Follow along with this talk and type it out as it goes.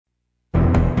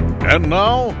And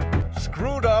now,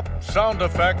 Screwed Up Sound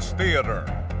Effects Theater.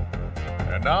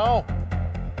 And now,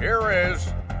 here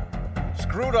is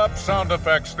Screwed Up Sound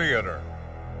Effects Theater.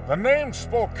 The name's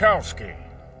Spokowski,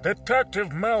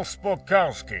 Detective Mel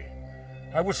Spokowski.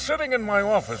 I was sitting in my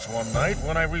office one night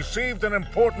when I received an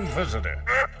important visitor.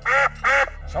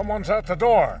 Someone's at the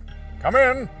door. Come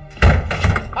in.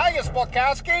 Hiya,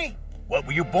 Spokowski. What,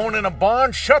 were you born in a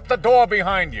barn? Shut the door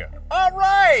behind you. All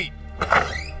right.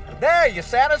 There, you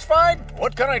satisfied?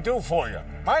 What can I do for you?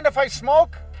 Mind if I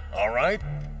smoke? All right.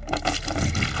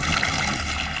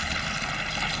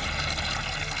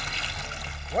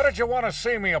 What did you want to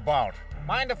see me about?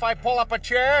 Mind if I pull up a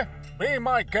chair? Be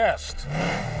my guest.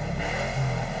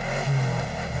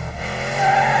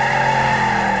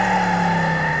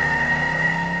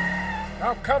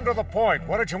 Now come to the point.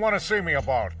 What did you want to see me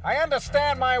about? I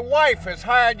understand my wife has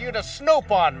hired you to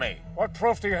snoop on me. What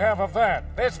proof do you have of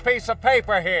that? This piece of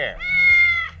paper here.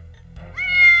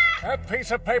 That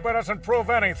piece of paper doesn't prove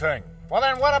anything. Well,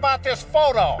 then what about this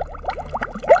photo?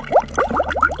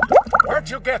 Where'd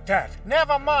you get that?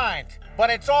 Never mind.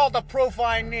 But it's all the proof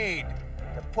I need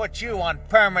to put you on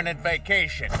permanent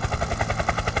vacation.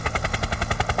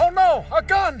 Oh, no! A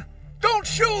gun! Don't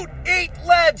shoot! Eat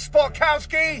lead,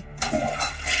 Spokowski!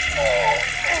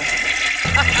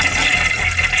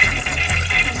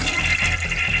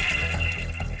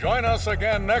 Join us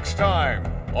again next time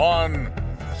on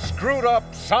Screwed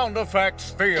Up Sound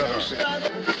Effects Theater.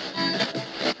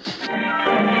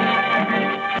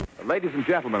 Ladies and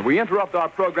gentlemen, we interrupt our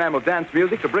program of dance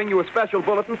music to bring you a special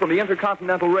bulletin from the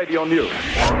Intercontinental Radio News.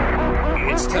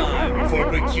 It's time for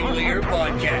Peculiar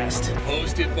Podcast,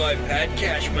 hosted by Pat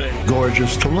Cashman.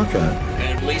 Gorgeous to look at.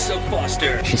 And Lisa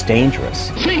Foster. She's dangerous.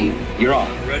 Scene, you're on.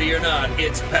 Ready or not,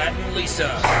 it's Pat and Lisa.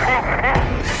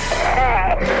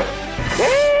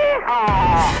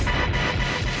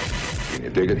 Can you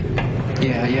dig it?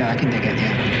 Yeah, I can dig it,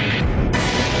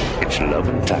 yeah. It's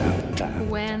loving time.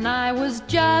 When I was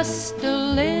just a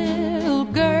little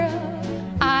girl,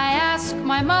 I asked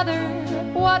my mother,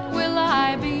 what will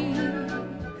I be?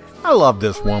 I love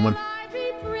this woman.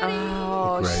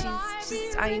 Oh, Great. she's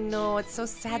just, I know, it's so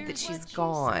sad that she's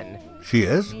gone. She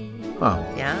is? Oh.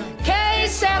 Yeah? Que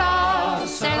sera,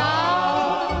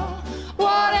 sera,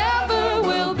 whatever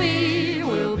will be,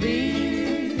 will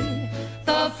be.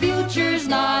 The future's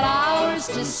not ours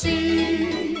to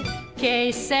see.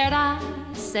 Que sera,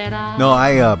 sera. No,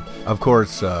 of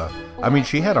course, I mean,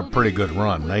 she had a pretty good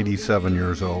run, 97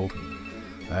 years old.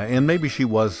 And maybe she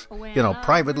was,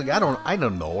 privately, I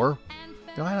don't know her.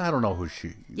 I don't know who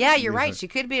she. Yeah, you're right. She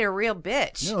could be a real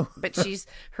bitch. No. But she's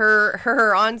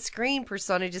her on-screen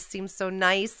persona just seems so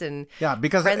nice and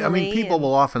because people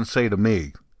will often say to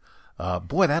me,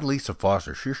 "Boy, that Lisa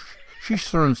Foster, she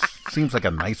seems like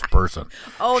a nice person."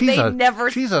 Oh,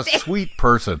 she's a sweet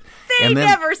person. They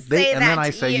never say that. And then I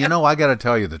say, I got to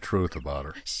tell you the truth about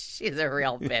her. She's a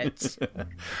real bitch.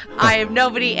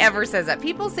 Nobody ever says that.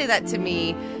 People say that to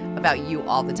me about you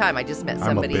all the time. I just met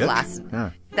somebody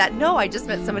I just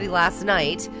met somebody last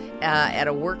night at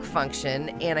a work function,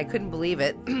 and I couldn't believe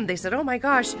it. They said, "Oh my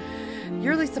gosh,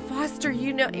 you're Lisa Foster.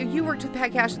 You worked with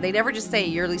Pat Cashman." They never just say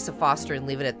you're Lisa Foster and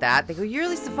leave it at that. They go, "You're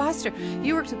Lisa Foster.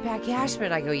 You worked with Pat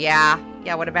Cashman." I go, "Yeah.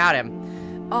 What about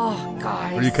him?" Oh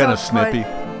God. Are you kind of snippy?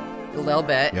 A little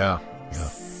bit. Yeah.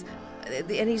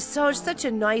 And he's such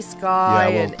a nice guy.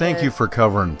 Yeah, well, thank you for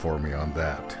covering for me on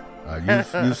that.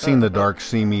 You've seen the dark,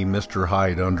 seamy Mr.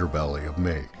 Hyde underbelly of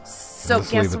me. So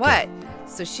guess what?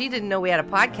 So she didn't know we had a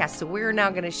podcast. So we're now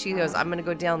going to, she goes, I'm going to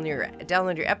go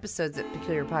download your episodes at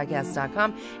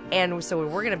peculiarpodcast.com. And so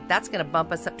that's going to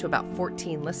bump us up to about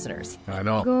 14 listeners. I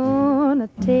know. Gonna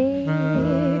take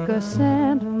a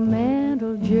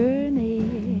sentimental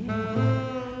journey.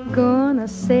 Gonna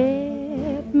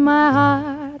set my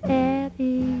heart at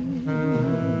ease.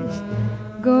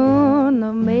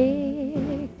 Gonna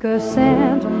make a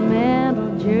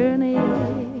sentimental journey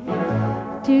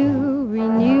to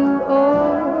renew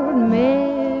old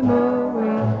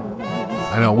memories.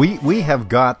 I know. We have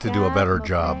got to do a better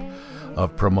job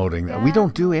of promoting that. We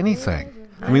don't do anything.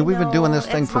 I mean, we've been doing this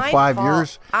thing for 5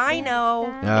 years. I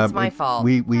know. It's my fault.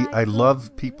 I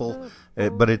love people,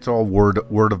 but it's all word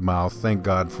of mouth. Thank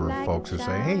God for folks who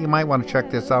say, "Hey, you might want to check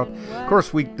this out." Of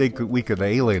course, we could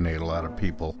alienate a lot of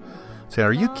people. Say,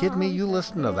 "Are you kidding me? You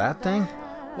listen to that thing?"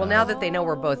 Well, now that they know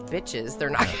we're both bitches, they're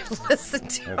not going to listen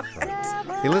to it.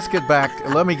 Hey,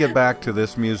 let me get back to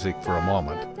this music for a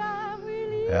moment.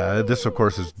 This, of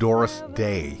course, is Doris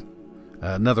Day,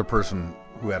 another person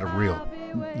who had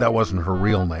that wasn't her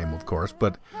real name, of course,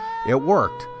 but it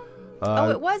worked.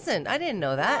 It wasn't. I didn't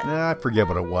know that. I forget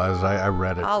what it was. I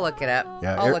read it. I'll look it up.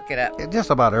 Yeah, I'll look it up. Just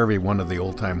about every one of the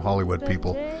old-time Hollywood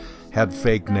people had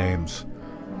fake names.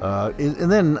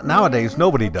 And then nowadays,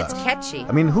 nobody does. It's catchy.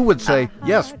 I mean, who would say,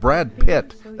 yes, Brad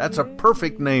Pitt, that's a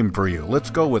perfect name for you.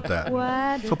 Let's go with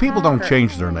that. So people don't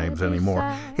change their names anymore.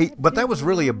 Hey, but that was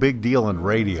really a big deal in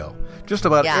radio. Just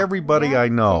about everybody I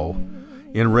know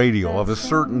in radio of a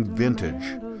certain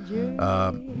vintage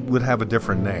would have a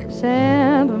different name.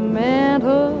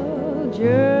 Sentimental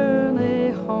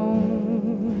journey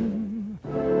home.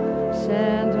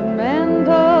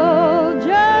 Sentimental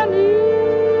journey.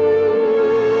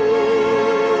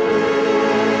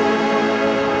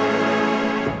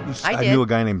 I knew a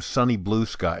guy named Sonny Blue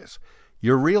Skies.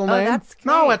 Your real name? That's great.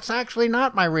 No, it's actually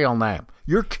not my real name.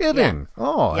 You're kidding. Yeah.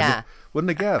 Oh, yeah. Wouldn't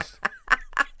have guessed.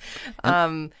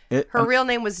 Her real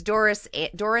name was Doris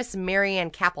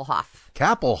Marianne Kappelhoff.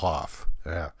 Kappelhoff.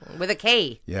 Yeah. With a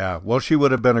K. Yeah. Well, she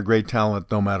would have been a great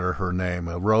talent no matter her name.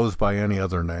 A rose by any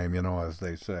other name, as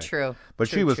they say. True. But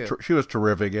she was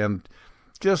terrific, and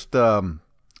just and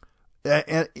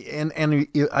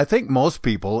I think most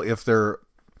people, if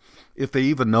they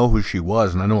even know who she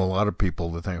was, and I know a lot of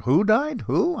people that think, who died?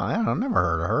 Who? I've never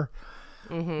heard of her.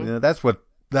 Mm-hmm. Yeah,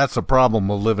 that's the problem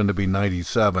of living to be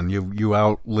 97. You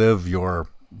outlive your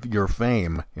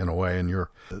fame in a way, and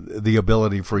the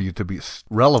ability for you to be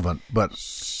relevant. But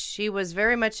she was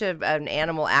very much an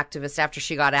animal activist after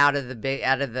she got out of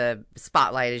the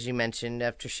spotlight, as you mentioned.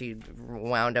 After she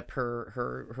wound up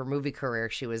her movie career,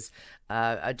 she was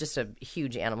just a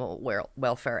huge animal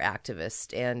welfare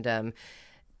activist, and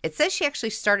it says she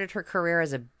actually started her career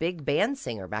as a big band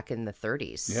singer back in the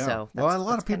 30s. Yeah. So a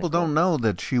lot of people don't know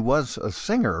that she was a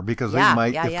singer because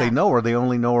if they know her, they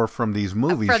only know her from these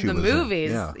movies. From she the was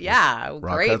movies, in.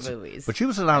 great movies. But she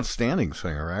was an outstanding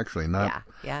singer, actually.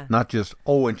 Not just.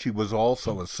 Oh, and she was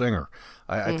also a singer.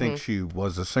 I think she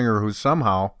was a singer who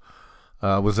somehow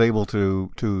was able to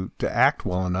act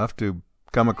well enough to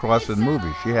come across in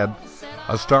movies. She had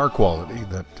a star quality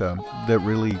that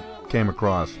really came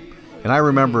across. And I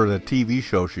remember the TV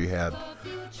show she had.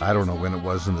 I don't know when it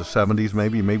was, in the 70s,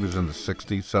 maybe it was in the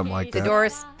 60s, something like that.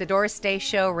 The Doris Day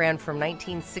Show ran from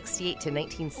 1968 to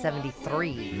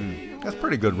 1973. That's a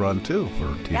pretty good run, too, for a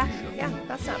TV show. Yeah,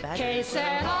 that's not bad.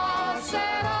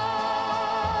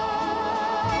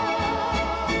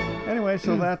 Anyway,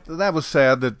 so that was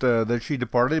sad that she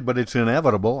departed, but it's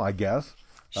inevitable, I guess.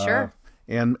 Sure.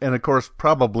 And of course,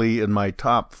 probably in my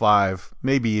top 5,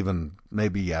 maybe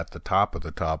at the top of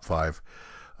the top 5,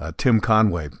 Tim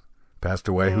Conway passed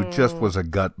away, who just was a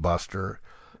gut buster.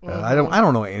 I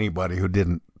don't know anybody who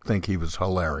didn't think he was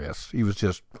hilarious. He was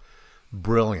just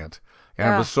brilliant,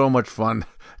 and it was so much fun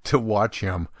to watch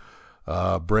him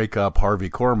break up Harvey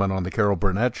Korman on the Carol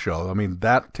Burnett show. I mean,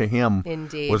 that to him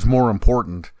was more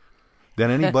important than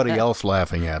anybody else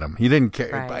laughing at him. He didn't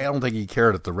care. Right. I don't think he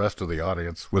cared if the rest of the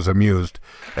audience was amused,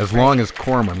 as long as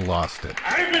Corman lost it.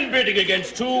 I've been bidding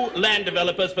against 2 land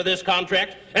developers for this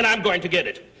contract, and I'm going to get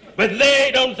it. But they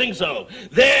don't think so.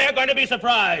 They're going to be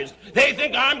surprised. They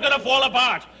think I'm going to fall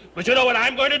apart. But you know what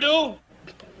I'm going to do?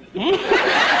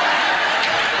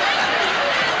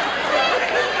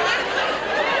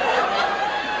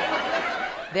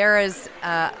 There is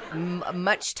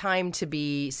much time to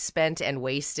be spent and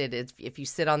wasted if you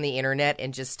sit on the internet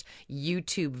and just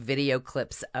YouTube video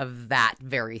clips of that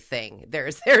very thing.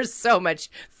 There's so much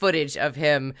footage of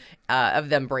him of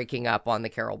them breaking up on the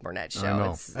Carol Burnett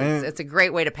show. It's a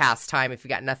great way to pass time if you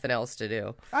got nothing else to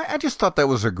do. I just thought that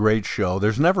was a great show.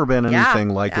 There's never been anything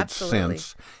like absolutely. it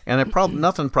since, and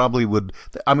nothing probably would.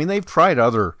 I mean, they've tried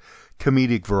other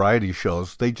comedic variety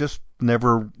shows. They just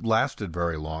never lasted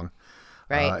very long.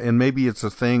 Right. And maybe it's a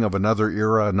thing of another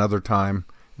era, another time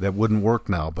that wouldn't work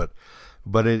now. But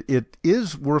it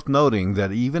is worth noting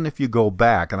that even if you go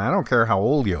back, and I don't care how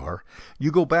old you are,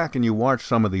 you go back and you watch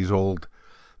some of these old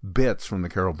bits from the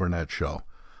Carol Burnett show,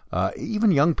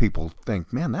 even young people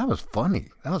think, man, that was funny.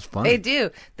 That was funny. They do.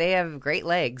 They have great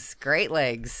legs. Great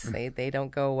legs. They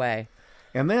don't go away.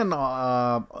 And then,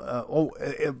 there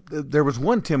was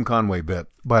one Tim Conway bit,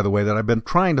 by the way, that I've been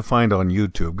trying to find on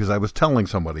YouTube because I was telling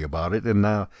somebody about it, and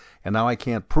now I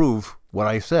can't prove what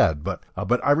I said. But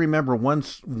I remember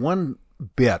one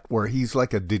bit where he's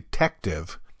like a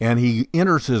detective, and he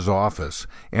enters his office,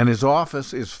 and his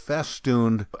office is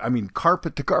festooned, I mean,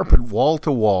 carpet to carpet, wall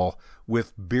to wall,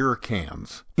 with beer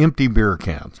cans, empty beer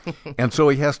cans. And so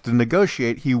he has to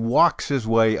negotiate. He walks his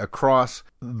way across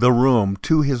the room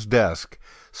to his desk,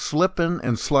 slipping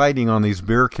and sliding on these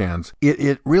beer cans.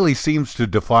 It really seems to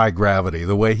defy gravity,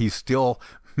 the way he still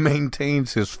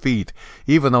maintains his feet,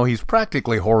 even though he's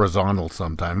practically horizontal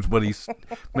sometimes, but he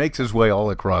makes his way all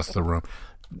across the room.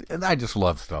 And I just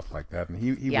love stuff like that. And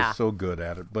he was so good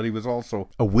at it. But he was also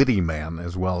a witty man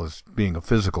as well as being a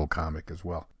physical comic as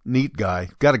well. Neat guy.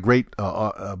 Got a great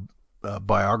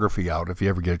biography out if you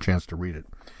ever get a chance to read it.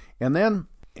 And then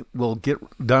we'll get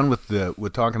done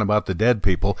with talking about the dead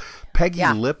people. Peggy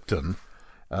Lipton,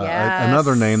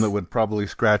 another name that would probably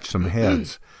scratch some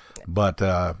heads. But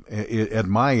at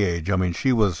my age, I mean,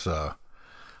 she was...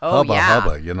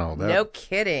 Hubba, you know. No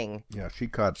kidding. Yeah,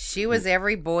 she was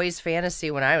every boy's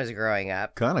fantasy when I was growing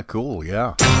up. Kind of cool,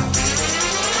 yeah.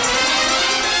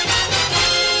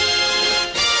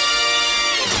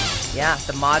 Yeah,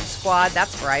 the Mod Squad,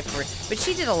 that's where I first... But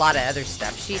she did a lot of other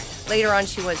stuff. Later on,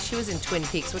 she was in Twin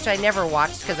Peaks, which I never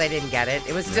watched because I didn't get it.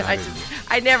 It was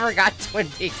I never got Twin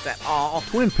Peaks at all.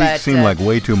 Twin Peaks seemed like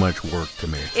way too much work to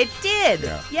me. It did.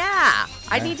 Yeah.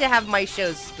 I need to have my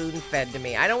shows spoon-fed to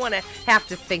me. I don't want to have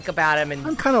to think about them.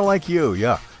 I'm kind of like you,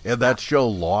 yeah. That show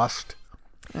Lost...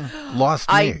 lost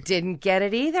me. I didn't get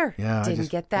it either. Yeah, didn't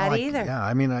get that either. Yeah,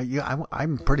 I mean,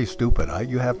 I'm pretty stupid.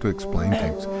 You have to explain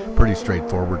things pretty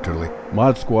straightforward to me.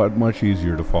 Mod Squad, much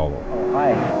easier to follow.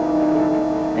 Hi.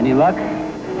 Any luck?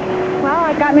 Well,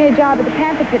 I got me a job at the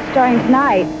Panther Pit starting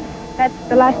tonight. That's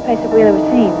the last place that we'll ever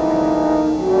seen.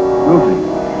 Roofing.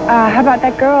 How about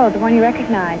that girl, the one you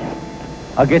recognize?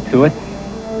 I'll get to it.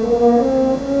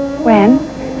 When?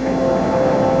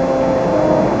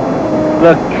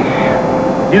 Look,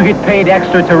 you get paid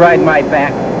extra to ride my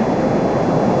back.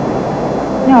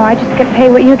 No, I just get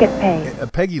paid what you get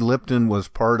paid. Peggy Lipton was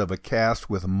part of a cast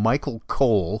with Michael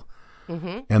Cole,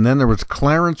 and then there was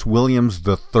Clarence Williams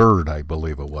III, I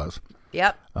believe it was.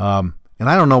 Yep. And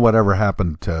I don't know whatever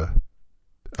happened to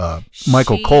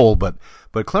Michael Cole, but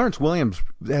Clarence Williams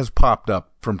has popped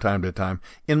up from time to time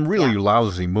in really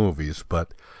lousy movies,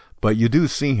 but you do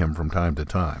see him from time to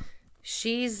time.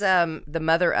 She's the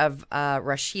mother of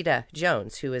Rashida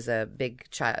Jones, who is a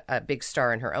big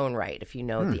star in her own right. If you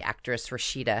know the actress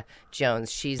Rashida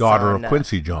Jones, she's daughter of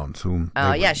Quincy Jones.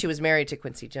 She was married to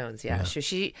Quincy Jones. Yeah.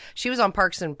 She was on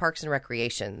Parks and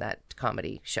Recreation, that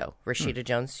comedy show. Rashida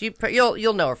Jones.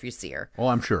 You'll know her if you see her. Oh,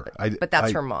 I'm sure. But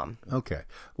that's her mom. Okay.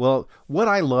 Well, what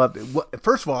I loved,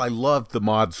 first of all, I loved the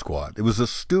Mod Squad. It was the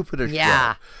stupidest show.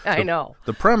 Yeah, I know.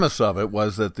 The premise of it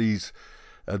was that these.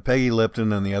 Peggy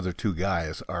Lipton and the other two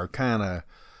guys are kind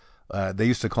of, they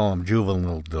used to call them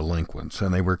juvenile delinquents,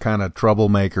 and they were kind of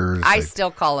troublemakers. I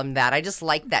still call them that. I just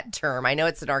like that term. I know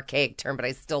it's an archaic term, but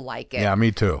I still like it. Yeah,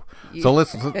 me too. So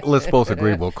let's both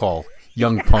agree we'll call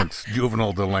young punks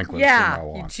juvenile delinquents. Yeah,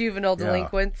 you juvenile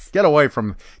delinquents. Get away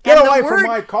from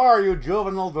my car, you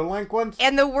juvenile delinquents.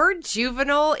 And the word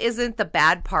juvenile isn't the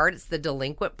bad part, it's the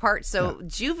delinquent part. So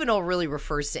juvenile really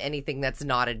refers to anything that's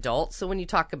not adult. So when you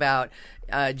talk about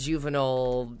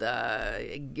juvenile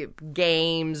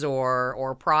games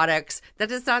or products, that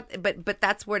is not, but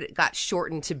that's what it got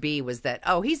shortened to be, was that,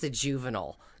 oh, he's a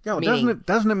juvenile. Yeah,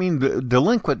 doesn't it mean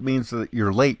delinquent means that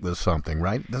you're late with something,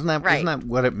 right? Isn't that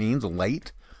what it means,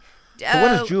 late? So what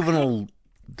does juvenile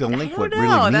delinquent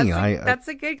really mean? That's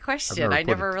a good question. I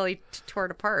never really tore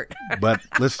it apart. But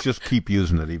let's just keep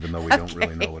using it, even though we don't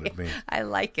really know what it means. I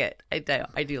like it. I do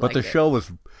like it. But the show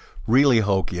was really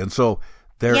hokey, and so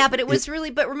but it was really.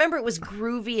 But remember, it was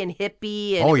groovy and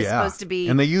hippie, and it was supposed to be.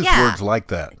 And they used words like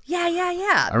that.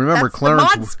 Yeah. I remember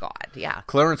Clarence. The Mod Squad. Yeah.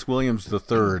 Clarence Williams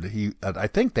III. I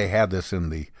think they had this in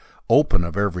the open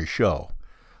of every show.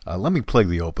 Let me play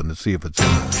the open to see if it's in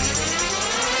there.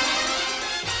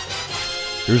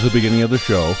 Here's the beginning of the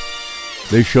show.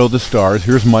 They show the stars.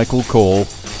 Here's Michael Cole,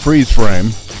 freeze frame,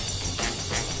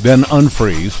 then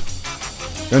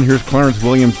unfreeze. Then here's Clarence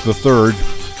Williams III.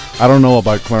 I don't know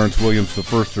about Clarence Williams the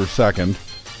first or second.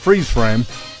 Freeze frame.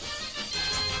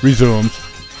 Resumes.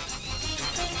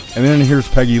 And then here's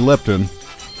Peggy Lipton.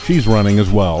 She's running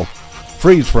as well.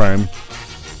 Freeze frame.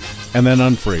 And then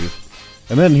unfreeze.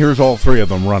 And then here's all three of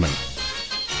them running.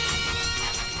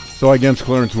 So I guess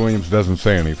Clarence Williams doesn't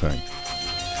say anything.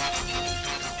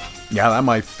 Yeah,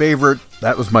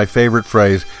 that was my favorite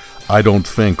phrase. I don't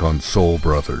think on Soul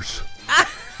Brothers.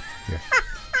 Yeah.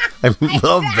 I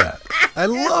love that. I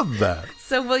love that.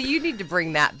 So, well, you need to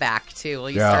bring that back, too. Will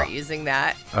you start using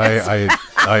that? I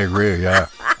agree, yeah.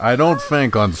 I don't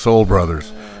think on Soul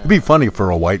Brothers. It'd be funny for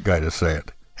a white guy to say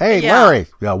it. Hey, Larry.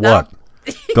 Yeah, what?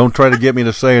 Don't try to get me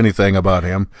to say anything about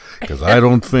him, because I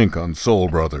don't think on Soul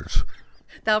Brothers.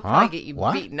 That'll probably get you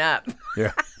beaten up.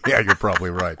 Yeah, you're probably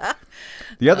right.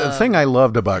 The other thing I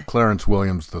loved about Clarence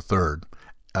Williams III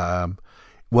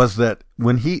was that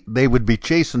when they would be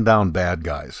chasing down bad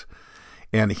guys,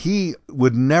 and he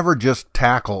would never just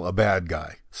tackle a bad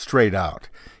guy. straight out.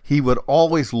 He would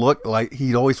always look like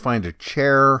he'd always find a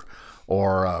chair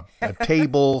or a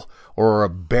table or a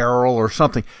barrel or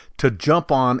something to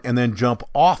jump on and then jump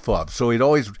off of. So he'd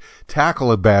always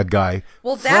tackle a bad guy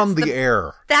from the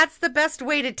air. That's the best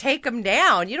way to take him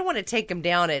down. You don't want to take him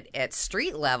down at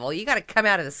street level. You got to come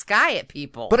out of the sky at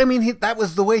people. But I mean, that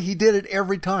was the way he did it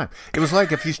every time. It was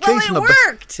like if he's chasing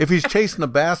if he's chasing a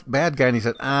bad guy and he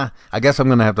said, I guess I'm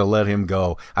going to have to let him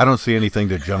go. I don't see anything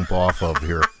to jump off of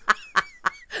here.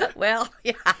 Well,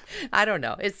 yeah, I don't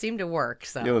know. It seemed to work.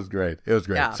 So it was great. It was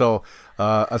great. Yeah. So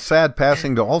a sad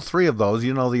passing to all three of those.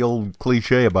 You know the old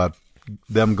cliche about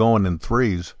them going in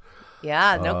threes.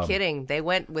 Yeah, no kidding. They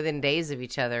went within days of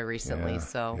each other recently.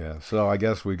 So I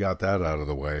guess we got that out of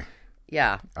the way.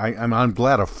 Yeah. I'm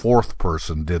glad a fourth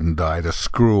person didn't die to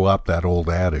screw up that old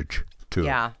adage too.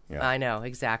 Yeah. I know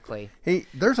exactly. Hey,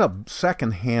 there's a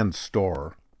secondhand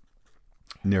store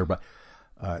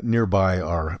nearby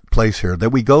our place here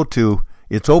that we go to.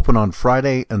 It's open on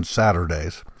Friday and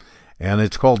Saturdays, and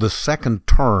it's called the Second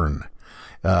Turn,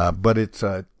 but it's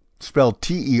spelled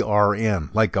T-E-R-N,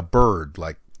 like a bird,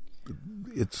 like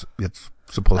it's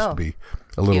supposed to be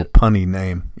a little cute. punny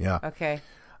name. Yeah. Okay.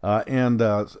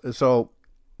 So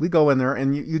we go in there,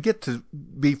 and you get to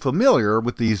be familiar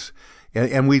with these,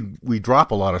 and we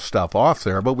drop a lot of stuff off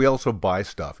there, but we also buy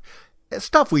stuff.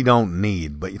 Stuff we don't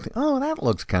need, but you think, oh, that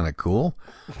looks kind of cool.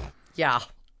 Yeah.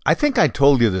 I think I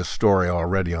told you this story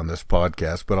already on this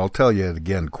podcast, but I'll tell you it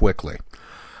again quickly.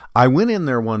 I went in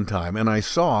there one time, and I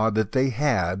saw that they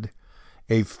had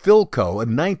a Philco, a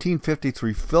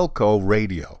 1953 Philco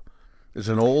radio. It's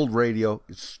an old radio.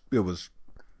 It was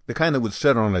the kind that would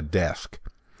sit on a desk.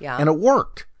 Yeah. And it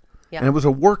worked. Yeah. And it was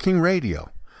a working radio.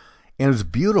 And it was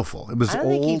beautiful. It was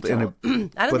old, I don't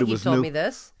think you told me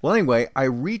this. Well, anyway, I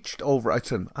reached over. I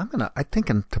said, I think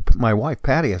to my wife,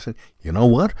 Patty, I said, you know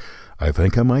what? I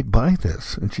think I might buy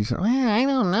this. And she said, well, I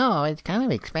don't know. It's kind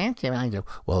of expensive. And I said,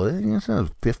 well, it's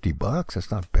 $50. That's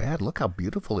not bad. Look how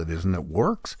beautiful it is, and it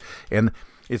works. And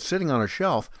it's sitting on a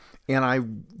shelf, and I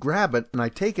grab it, and I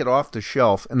take it off the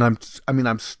shelf, and I'm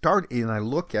starting, and I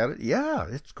look at it. Yeah,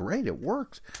 it's great. It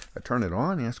works. I turn it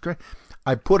on. Yeah, it's great.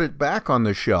 I put it back on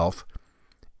the shelf,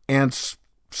 and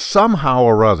somehow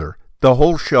or other, the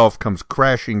whole shelf comes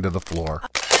crashing to the floor.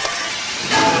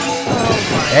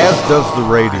 As does the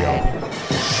radio,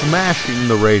 smashing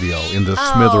the radio into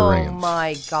smithereens. Oh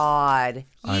my God!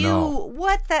 I know.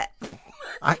 What the?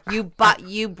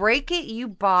 You break it. You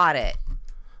bought it.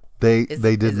 They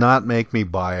did not make me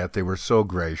buy it. They were so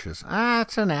gracious.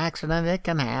 It's an accident. It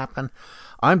can happen.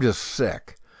 I'm just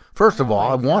sick. First of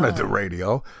all, I wanted the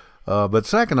radio. But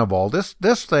second of all, this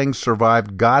thing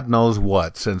survived God knows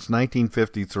what since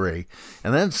 1953,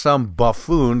 and then some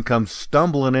buffoon comes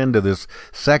stumbling into this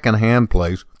second-hand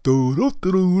place. Whoop!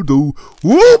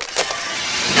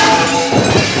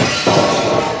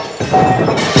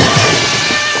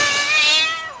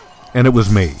 And it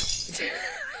was me.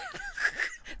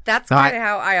 That's kind of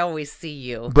how I always see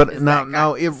you. But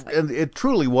now it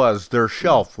truly was. Their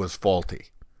shelf was faulty.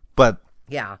 But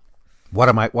yeah.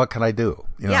 What can I do?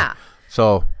 You know? Yeah.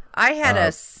 So I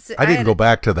I didn't go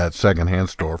back to that secondhand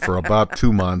store for about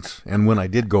 2 months, and when I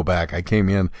did go back, I came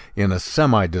in a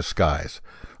semi-disguise.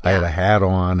 Yeah. I had a hat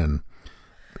on and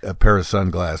a pair of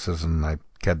sunglasses, and I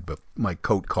had my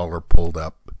coat collar pulled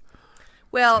up.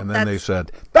 Well, and then they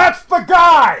said, "That's the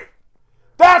guy!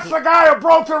 That's the guy who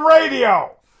broke the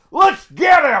radio! Let's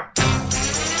get him!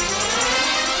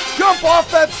 Jump off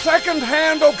that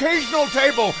second-hand occasional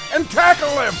table and tackle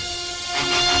him!"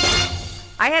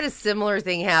 I had a similar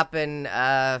thing happen.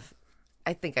 I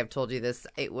think I've told you this.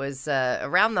 It was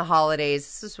around the holidays.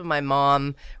 This was when my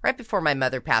mom, right before my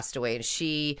mother passed away, and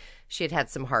she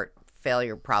had some heart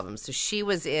failure problems. So she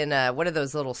was in one of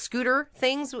those little scooter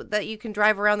things that you can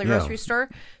drive around the grocery store.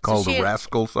 Called a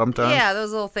rascal sometimes. Yeah,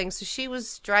 those little things. So she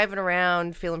was driving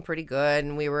around feeling pretty good,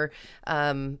 and we were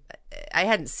I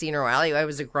hadn't seen her in a while. I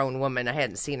was a grown woman. I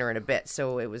hadn't seen her in a bit,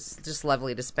 so it was just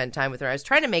lovely to spend time with her. I was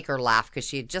trying to make her laugh because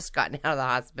she had just gotten out of the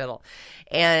hospital.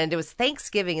 And it was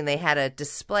Thanksgiving, and they had a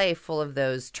display full of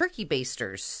those turkey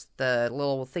basters, the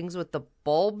little things with the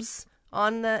bulbs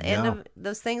on the end of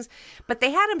those things. But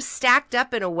they had them stacked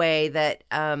up in a way that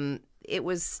it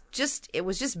was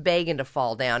just begging to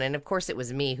fall down. And of course it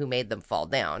was me who made them fall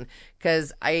down,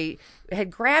 because I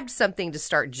had grabbed something to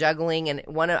start juggling, and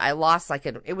I lost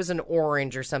it was an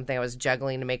orange or something I was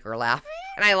juggling to make her laugh,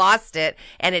 and I lost it,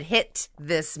 and it hit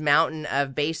this mountain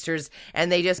of basters,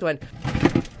 and they just went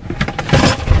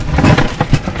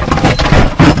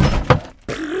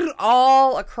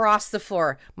all across the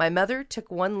floor. My mother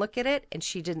took one look at it, and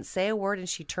she didn't say a word, and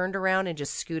she turned around and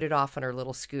just scooted off on her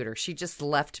little scooter. She just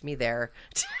left me there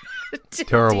to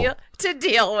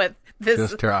deal with this.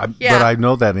 Just terrible. Yeah. But I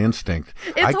know that instinct.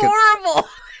 It's horrible.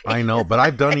 I know, but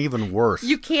I've done even worse.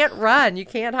 You can't run. You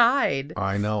can't hide.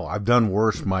 I know. I've done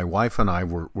worse. My wife and I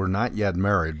were not yet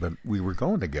married, but we were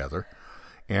going together.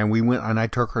 And we went, and I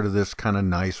took her to this kind of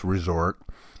nice resort.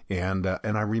 And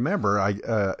I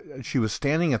remember she was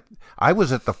standing I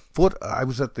was at the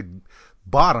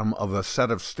bottom of a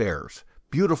set of stairs,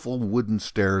 beautiful wooden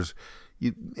stairs,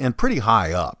 and pretty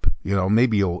high up,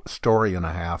 maybe a story and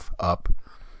a half up.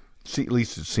 See, at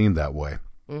least it seemed that way.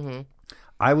 Mm-hmm.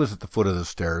 I was at the foot of the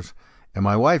stairs, and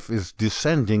my wife is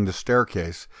descending the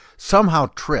staircase, somehow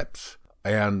trips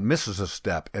and misses a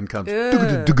step and comes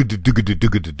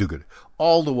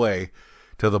all the way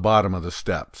to the bottom of the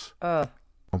steps.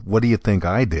 What do you think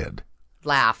I did?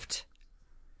 Laughed.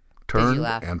 Turned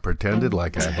and pretended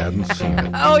like I hadn't seen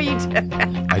it. Oh, you did.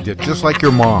 I did, just like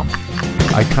your mom.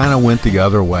 I kind of went the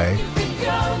other way.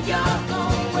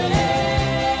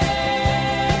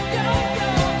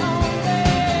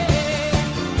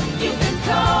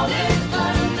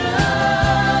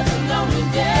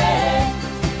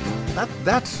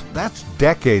 That's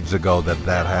decades ago that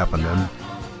happened, and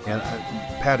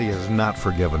Patty has not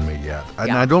forgiven me yet.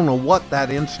 And I don't know what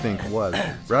that instinct was.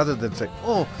 Rather than say,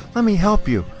 "Oh, let me help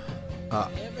you,"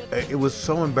 it was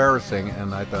so embarrassing.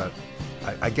 And I thought,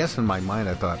 I guess in my mind,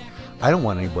 I thought, I don't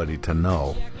want anybody to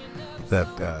know that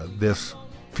this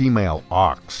female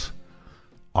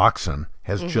oxen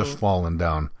has just fallen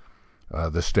down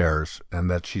the stairs, and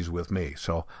that she's with me.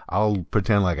 So I'll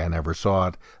pretend like I never saw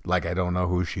it, like I don't know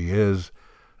who she is,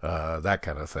 that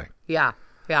kind of thing. Yeah.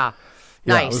 Yeah,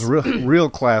 nice. It was real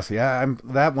classy.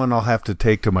 That one I'll have to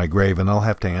take to my grave, and I'll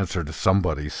have to answer to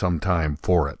somebody sometime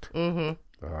for it.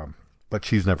 Mm-hmm. But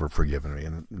she's never forgiven me,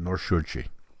 and nor should she.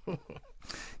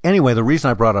 Anyway, the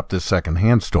reason I brought up this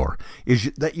secondhand store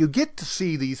is that you get to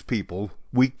see these people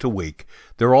week to week.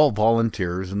 They're all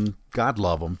volunteers, and God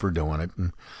love them for doing it.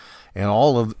 And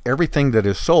everything that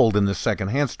is sold in this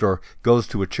secondhand store goes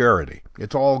to a charity.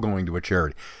 It's all going to a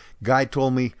charity. Guy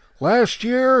told me, last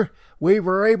year we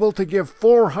were able to give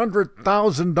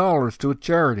 $400,000 to a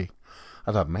charity.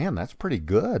 I thought, man, that's pretty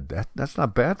good. That's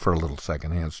not bad for a little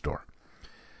secondhand store.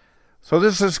 So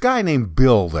there's this guy named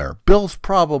Bill there. Bill's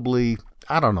probably,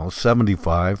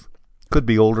 75. Could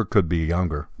be older, could be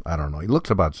younger. I don't know. He looks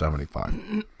about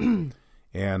 75.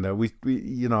 And we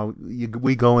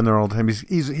go in there all the time.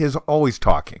 He's always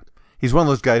talking. He's one of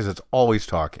those guys that's always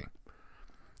talking.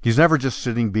 He's never just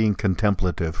sitting being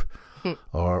contemplative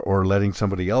or letting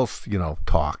somebody else,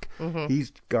 talk. Mm-hmm.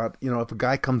 He's got, if a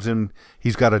guy comes in,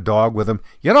 he's got a dog with him.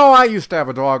 I used to have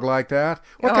a dog like that.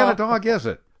 What kind of dog is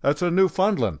it? That's a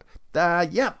Newfoundland.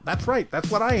 Yeah, that's right.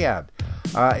 That's what I had.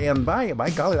 And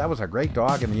by golly, that was a great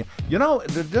dog. And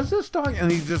does this dog?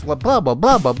 And he's just blah blah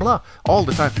blah blah blah all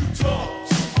the time. You talk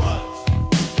too much.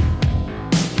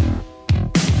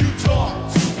 You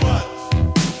talk too much.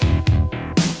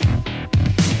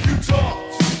 You talk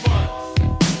too much.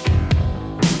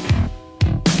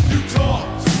 You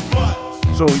talk too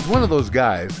much. So he's one of those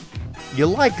guys. You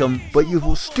like him, but you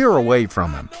will steer away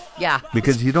from him. Yeah,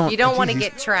 because you don't want to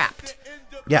get trapped.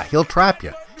 Yeah, he'll trap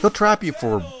you. He'll trap you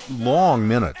for long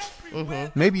minutes.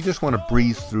 Mm-hmm. Maybe you just want to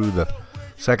breeze through the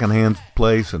secondhand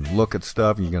place and look at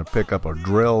stuff, and you're going to pick up a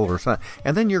drill or something,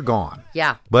 and then you're gone.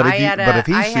 Yeah, but if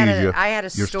he sees you, I had a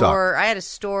you're store. stuck. I had a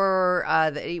store.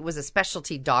 It was a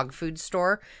specialty dog food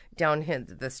store down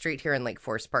the street here in Lake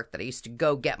Forest Park that I used to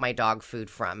go get my dog food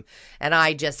from, and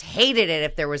I just hated it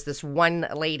if there was this one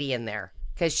lady in there.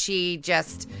 Because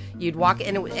you'd walk,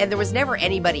 and there was never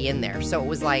anybody in there. So it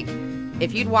was like,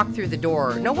 if you'd walk through the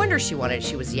door, no wonder she was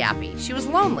yappy. She was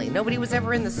lonely. Nobody was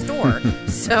ever in the store.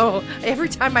 So every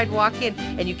time I'd walk in,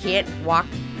 and you can't walk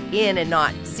in and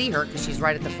not see her because she's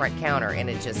right at the front counter, and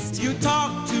it just... You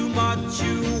talk too much,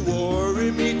 you worry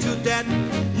me to death.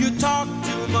 You talk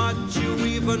too much, you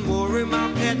even worry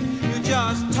my pet. You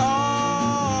just talk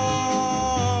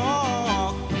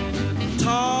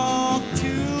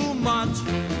too much.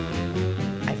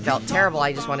 I felt terrible.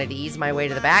 I just wanted to ease my way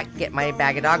to the back, get my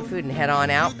bag of dog food, and head on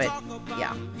out. But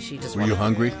yeah, she just Were you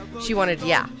hungry? She wanted to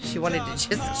just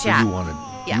chat. So you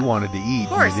wanted to eat. Of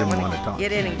course, you didn't want to talk.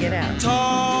 Get in and get out.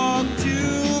 Talk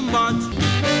too much.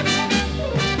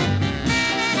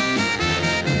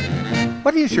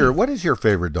 What is your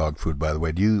favorite dog food, by the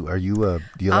way? Do you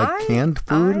like canned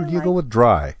food, or do you go with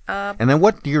dry? And then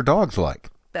what do your dogs like?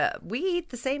 We eat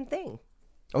the same thing.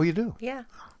 Oh, you do? Yeah.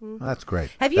 That's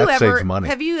great. Have you saves money.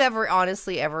 Have you ever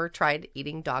honestly ever tried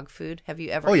eating dog food? Have you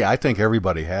ever? Oh, yeah. I think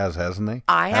everybody has, hasn't they?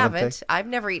 I haven't. I've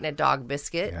never eaten a dog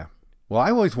biscuit. Yeah. Well,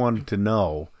 I always wanted to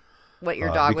know what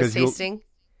your dog was tasting.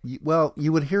 Well,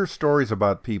 you would hear stories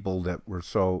about people that were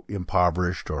so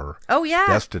impoverished or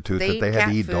destitute that they had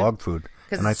to eat dog food.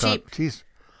 And I thought, geez,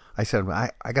 I said,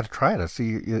 I got to try it to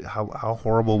see how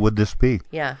horrible would this be.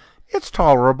 Yeah. It's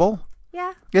tolerable.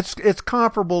 Yeah. It's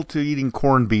comparable to eating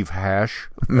corned beef hash,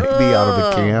 maybe out of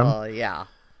a can. Oh, yeah.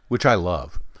 Which I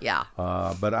love. Yeah.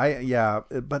 But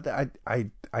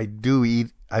I do eat.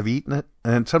 I've eaten it,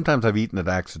 and sometimes I've eaten it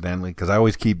accidentally because I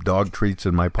always keep dog treats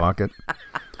in my pocket.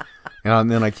 And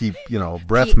then I keep,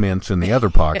 breath mints in the other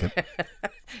pocket.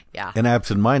 Yeah. And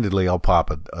absentmindedly, I'll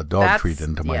pop a dog treat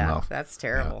into my mouth. That's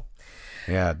terrible.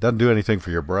 Yeah, it doesn't do anything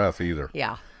for your breath either.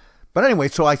 Yeah. But anyway,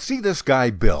 so I see this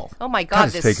guy, Bill. Oh, my God,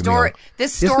 this story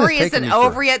isn't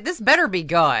over yet. This better be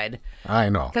good. I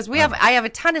know. Because I have a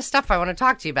ton of stuff I want to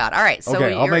talk to you about. All right. So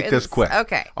okay, I'll make this quick.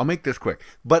 Okay. I'll make this quick.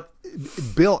 But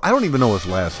Bill, I don't even know his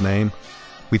last name.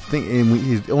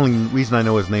 The only reason I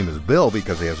know his name is Bill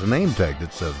because he has a name tag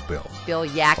that says Bill. Bill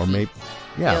Yackey. Or maybe,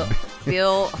 yeah.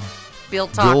 Bill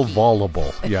Talkie. Bill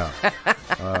Volable. Yeah.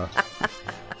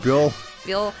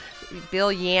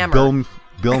 Bill Yammer.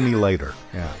 Bill me later.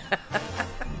 Yeah.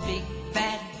 Big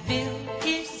bad Bill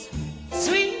is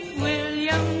sweet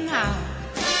William now.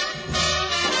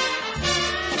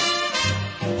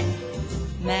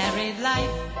 Married life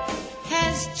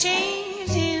has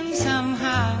changed him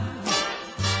somehow.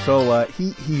 So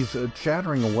he's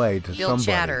chattering away to Bill somebody.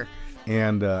 Chatter.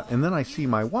 And then I see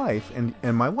my wife,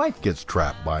 and my wife gets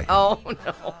trapped by him. Oh,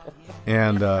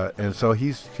 no. And so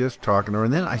he's just talking to her,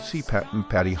 and then I see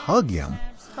Patty hug him.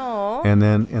 Oh. And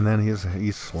then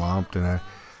he's slumped, and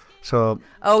so.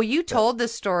 Oh, you told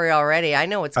this story already. I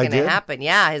know what's going to happen.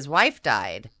 Yeah, his wife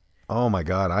died. Oh my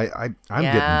God, I'm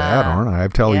getting bad, aren't I? I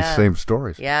tell these same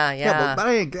stories. Yeah. But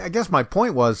I guess my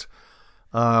point was,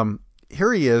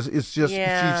 here he is. It's just she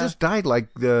just died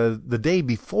like the day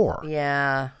before.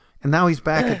 Yeah. And now he's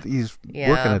back he's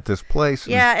working at this place.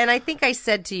 And I think I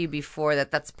said to you before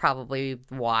that's probably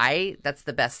why that's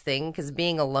the best thing, because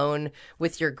being alone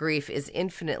with your grief is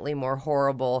infinitely more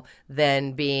horrible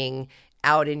than being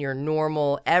out in your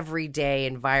normal everyday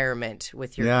environment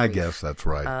with your grief. I guess that's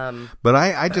right. But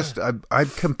I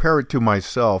compare it to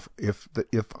myself. If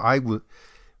I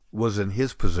was in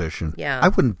his position,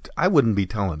 I wouldn't be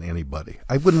telling anybody.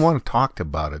 I wouldn't want to talk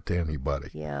about it to anybody.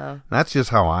 Yeah, that's just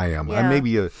how I am. Yeah.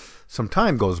 Maybe some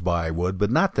time goes by, I would,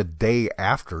 but not the day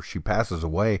after she passes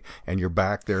away, and you're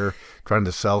back there trying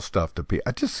to sell stuff to people.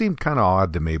 It just seemed kind of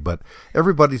odd to me. But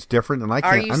everybody's different, and I'm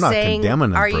not condemning them for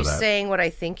that. Are you saying what I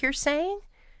think you're saying?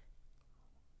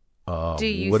 Do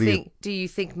you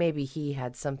think maybe he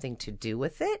had something to do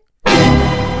with it?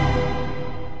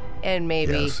 And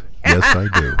maybe yes, I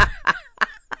do.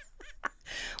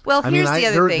 Well, here's the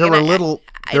other thing.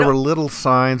 There were little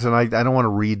signs, and I don't want to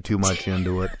read too much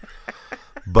into it.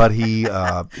 But he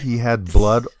had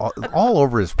blood all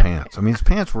over his pants. I mean, his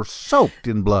pants were soaked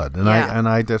in blood, and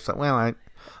I just thought, well,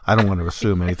 I don't want to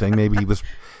assume anything. Maybe he was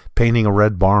painting a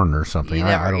red barn or something.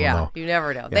 I don't know. You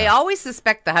never know. Yeah. They always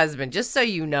suspect the husband. Just so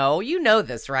you know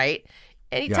this, right?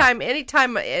 Anytime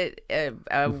a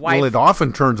wife... Well, it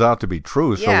often turns out to be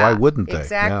true, so why wouldn't they?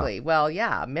 Exactly. Yeah.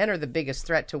 Well, men are the biggest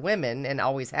threat to women and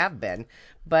always have been.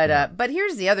 But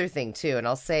here's the other thing too, and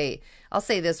I'll say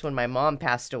this: when my mom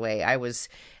passed away, I was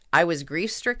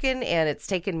grief stricken, and it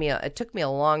took me a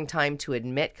long time to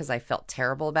admit because I felt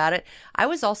terrible about it. I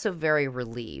was also very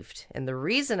relieved, and the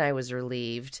reason I was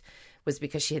relieved was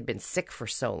because she had been sick for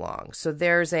so long. So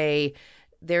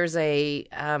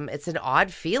it's an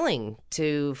odd feeling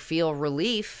to feel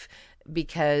relief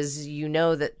because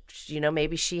that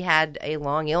maybe she had a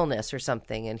long illness or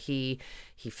something, and he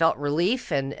felt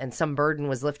relief and some burden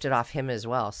was lifted off him as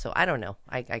well. So I don't know.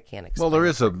 I can't explain. Well,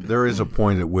 there is a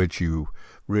point at which you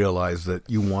realize that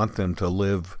you want them to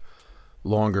live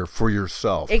longer for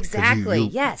yourself. Exactly.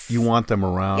 Yes. You want them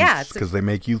around because they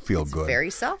make you feel good.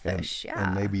 Very selfish.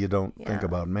 And maybe you don't think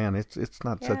about, man, it's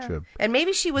not such a and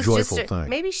maybe she was joyful thing.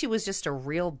 Maybe she was just a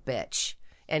real bitch,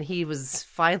 and he was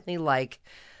finally like.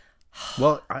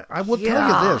 Well, I will tell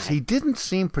you this: he didn't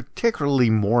seem particularly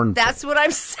mournful. That's what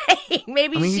I'm saying.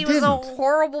 Maybe she was a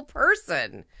horrible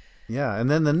person. Yeah,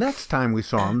 and then the next time we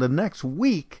saw him, the next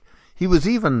week, he was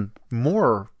even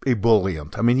more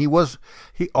ebullient. I mean,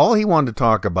 all he wanted to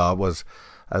talk about was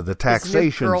the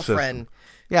taxation system.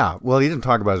 Yeah, well, he didn't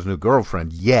talk about his new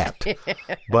girlfriend yet,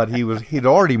 but he'd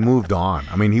already moved on.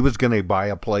 I mean, he was going to buy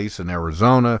a place in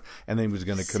Arizona, and then he was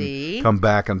going to come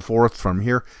back and forth from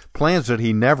here. Plans that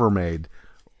he never made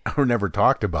or never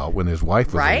talked about when his wife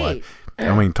was Right. alive.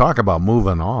 I mean, talk about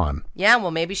moving on. Yeah,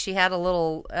 well, maybe she had a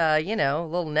little,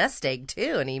 little nest egg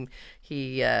too, and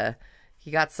he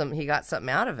got something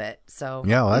out of it. So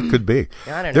yeah, well, that could be.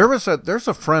 I don't know. There's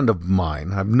a friend of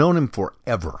mine. I've known him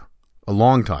forever, a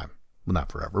long time. Well,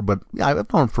 not forever, but yeah,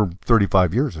 I've known him for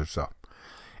 35 years or so.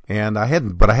 And I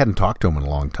hadn't talked to him in a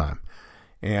long time.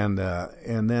 And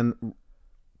then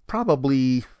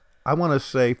probably, I want to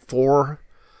say four,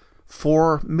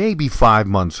 maybe 5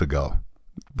 months ago,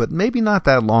 but maybe not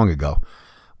that long ago,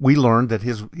 we learned that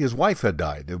his wife had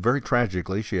died. Very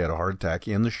tragically, she had a heart attack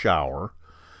in the shower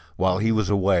while he was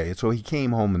away. So he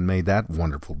came home and made that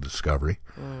wonderful discovery.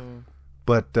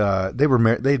 But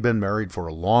they'd been married for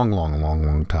a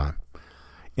long time.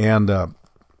 And I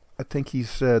think he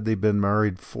said they've been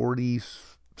married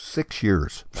 46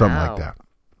 years, something like that.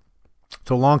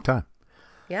 It's a long time.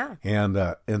 Yeah.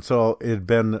 And so it had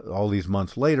been all these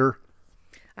months later.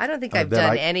 I don't think I've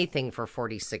done anything for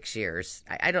 46 years.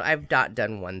 I've not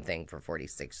done one thing for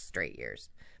 46 straight years,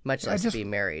 much less be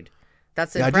married.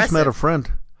 That's impressive. I just met a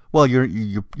friend. Well,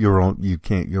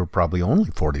 you're probably only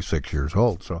 46 years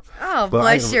old. So. Oh,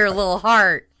 bless your little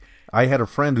heart. I had a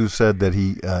friend who said that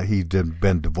he'd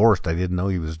been divorced. I didn't know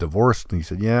he was divorced, and he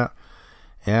said, "Yeah,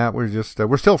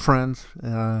 we're still friends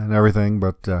and everything,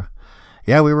 but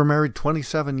we were married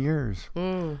 27 years,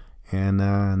 and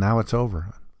now it's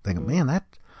over." Thinking, man,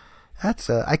 that's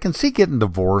I can see getting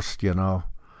divorced,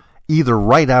 either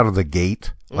right out of the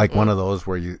gate, like one of those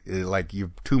where you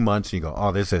 2 months and you go,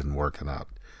 "Oh, this isn't working out.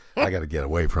 I got to get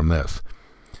away from this,"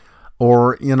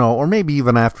 or maybe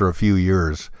even after a few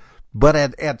years. But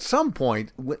at some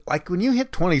point, like when you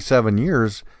hit 27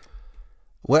 years,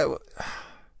 well,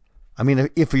 I mean,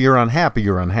 if you're unhappy,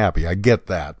 you're unhappy. I get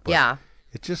that. But yeah.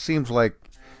 It just seems like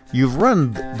you've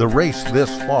run the race this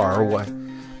far.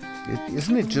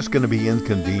 Isn't it just going to be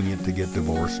inconvenient to get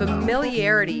divorced now?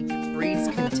 Familiarity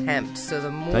breeds contempt. So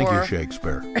the more... Thank you,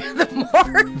 Shakespeare. The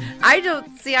more... I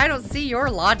don't see your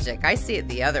logic. I see it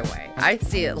the other way. I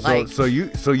see it like... So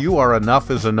you are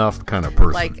enough is enough kind of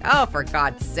person. Like, oh, for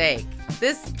God's sake.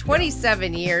 This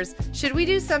 27 years, should we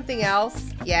do something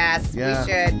else? Yes, we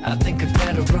should. I think I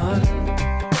better run. Think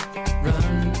I better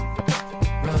run.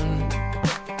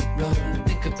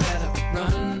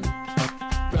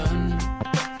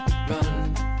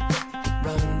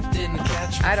 Didn't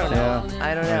catch me. I don't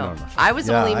know. I was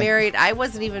only married. I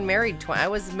wasn't even married. I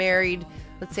was married.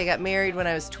 Let's say I got married when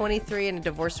I was 23 and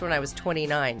divorced when I was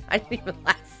 29. I didn't even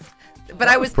last. But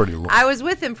I was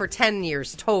with him for 10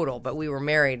 years total, but we were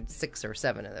married 6 or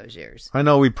 7 of those years. I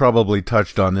know we probably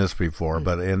touched on this before,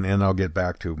 but and I'll get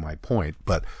back to my point,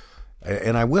 but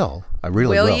and I will. I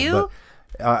really will. Will you?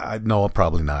 But, no,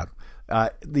 probably not.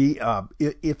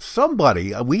 If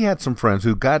somebody, we had some friends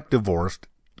who got divorced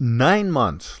 9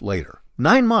 months later.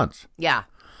 9 months. Yeah.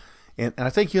 And I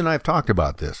think you and I have talked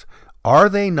about this. Are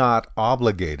they not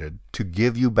obligated to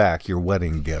give you back your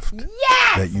wedding gift?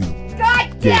 Yes! That you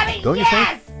God damn it, don't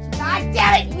yes! You think? God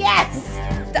damn it, yes!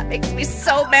 That makes me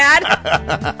so mad.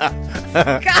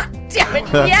 God damn it,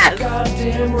 yes!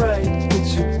 Goddamn right,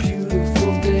 it's a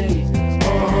beautiful day.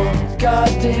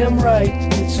 Goddamn right,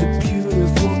 it's a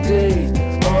beautiful day.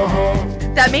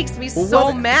 That makes me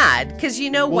mad because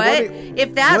you know what?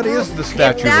 If that rule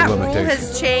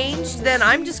has changed, then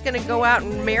I'm just going to go out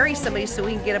and marry somebody so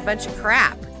we can get a bunch of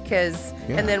crap.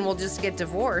 And then we'll just get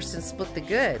divorced and split the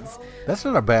goods. That's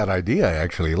not a bad idea,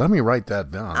 actually. Let me write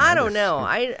that down. I don't know.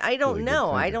 I don't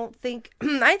know. I don't think.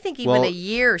 I think even a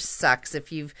year sucks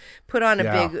if you've put on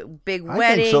a big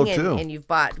wedding and you've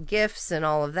bought gifts and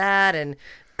all of that and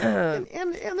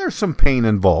there's some pain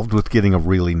involved with getting a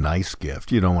really nice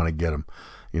gift. You don't want to get them,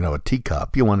 a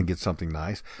teacup. You want to get something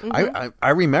nice. Mm-hmm. I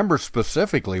remember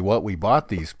specifically what we bought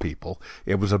these people.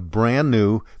 It was a brand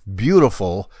new,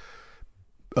 beautiful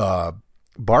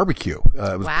barbecue.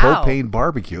 It was propane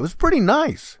barbecue. It was pretty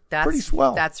nice. Pretty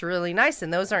swell. That's really nice.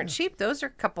 And those aren't cheap. Those are a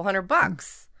couple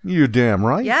 $100. You're damn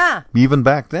right. Yeah. Even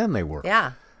back then they were.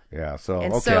 Yeah. Yeah. So,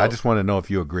 I just want to know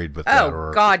if you agreed with that.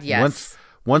 Oh, God, yes.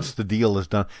 Once the deal is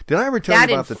done. Did I ever tell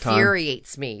you about the time? That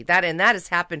infuriates me. That has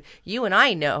happened. You and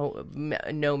I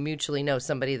mutually know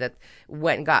somebody that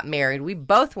went and got married. We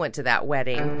both went to that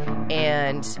wedding,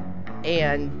 and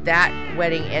that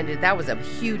wedding ended. That was a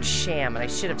huge sham, and I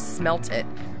should have smelt it.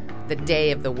 The day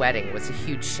of the wedding was a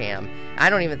huge sham. I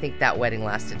don't even think that wedding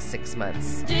lasted 6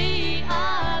 months. DIVORCE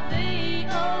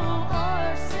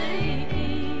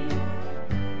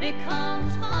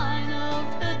becomes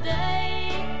final today.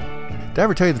 Did I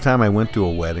ever tell you the time I went to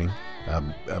a wedding?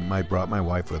 I brought my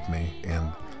wife with me,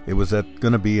 and it was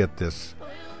going to be at this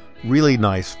really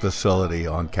nice facility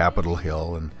on Capitol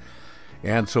Hill,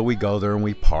 And so we go there and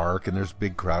we park, and there's a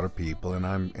big crowd of people, and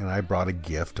I brought a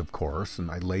gift, of course,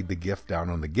 and I laid the gift down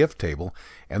on the gift table,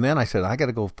 and then I said, I got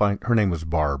to go find, her name was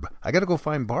Barb, I got to go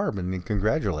find Barb and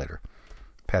congratulate her.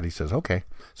 Patty says, okay.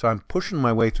 So I'm pushing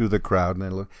my way through the crowd, and I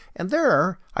look, and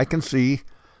there I can see,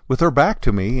 with her back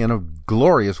to me in a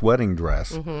glorious wedding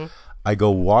dress, I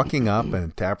go walking up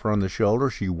and tap her on the shoulder.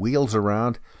 She wheels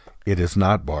around. It is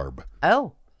not Barb.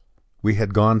 Oh. We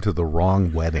had gone to the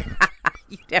wrong wedding.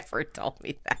 You never told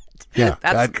me that. Yeah,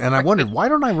 and I wondered, why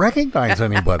don't I recognize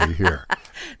anybody here?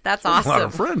 That's awesome. A lot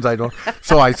of friends I don't.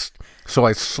 So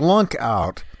I slunk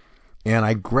out, and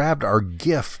I grabbed our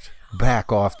gift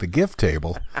back off the gift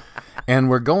table, and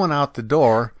we're going out the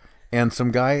door, and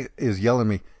some guy is yelling at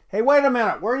me, hey, wait a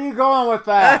minute, where are you going with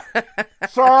that?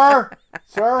 Sir?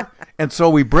 And so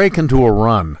we break into a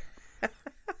run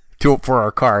for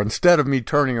our car, instead of me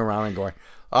turning around and going,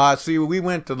 see, we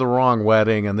went to the wrong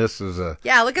wedding, and this is a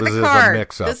look at the card.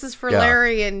 Mix-up. This is for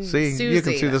Larry and Susie. You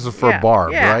can see this is for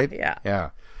Barb, right?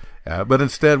 Yeah. But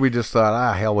instead, we just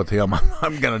thought, hell with him.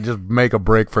 I'm going to just make a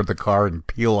break for the car and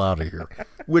peel out of here,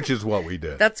 which is what we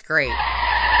did. That's great.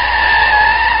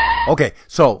 Okay,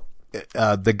 so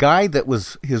the guy that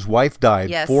was, his wife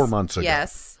died 4 months ago.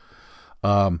 Yes.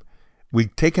 We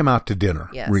take him out to dinner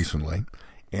recently,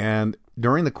 and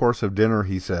during the course of dinner,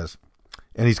 he says,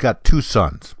 and he's got 2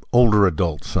 sons, older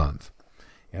adult sons,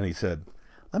 and he said,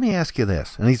 let me ask you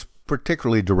this, and he's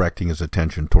particularly directing his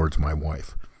attention towards my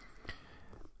wife.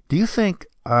 Do you think,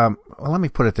 well, let me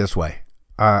put it this way,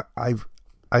 I've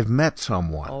met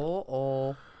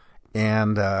someone,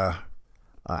 and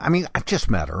I mean, I just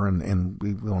met her, and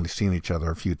we've only seen each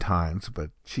other a few times,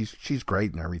 but she's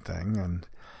great and everything, and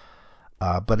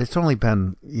but it's only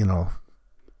been,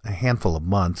 a handful of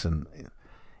months, and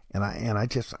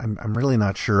I'm really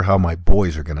not sure how my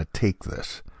boys are going to take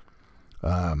this,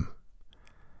 and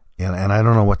I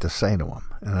don't know what to say to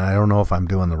them, and I don't know if I'm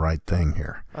doing the right thing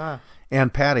here.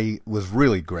 And Patty was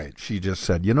really great. She just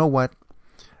said, you know what,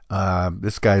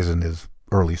 this guy's in his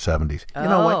early 70s. You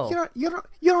know what? You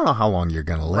don't know how long you're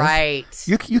going to live. Right.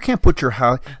 You can't put your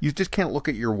house. You just can't look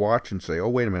at your watch and say, "Oh,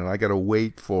 wait a minute, I got to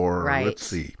wait for let's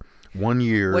see, 1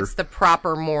 year." What's the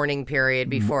proper mourning period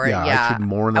before? I should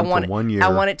mourn them for 1 year. I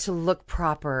want it to look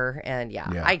proper, and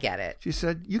I get it. She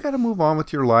said, "You got to move on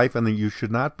with your life, and then you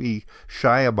should not be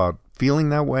shy about feeling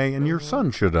that way, and your son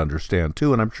should understand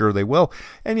too, and I'm sure they will."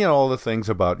 And all the things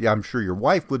about, I'm sure your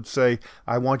wife would say,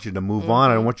 "I want you to move on.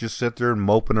 I don't want you to sit there and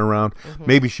moping around."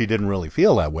 Maybe she didn't really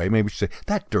feel that way. Maybe she said,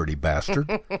 "That dirty bastard.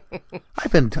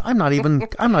 I'm not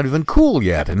even cool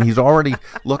yet, and he's already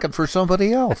looking for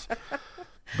somebody else."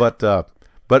 But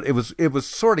it was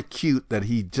sort of cute that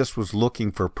he just was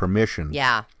looking for permission.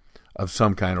 Yeah. Of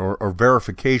some kind, or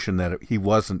verification that he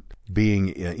wasn't being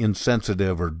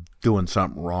insensitive or doing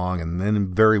something wrong, and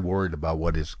then very worried about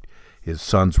what his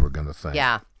sons were going to think.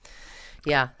 Yeah.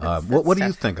 What do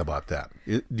you think about that?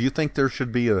 Do you think there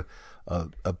should be a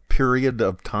period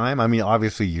of time? I mean,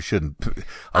 obviously you shouldn't.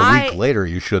 Week later,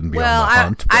 you shouldn't be on the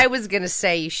hunt. I was going to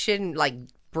say you shouldn't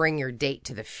bring your date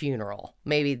to the funeral.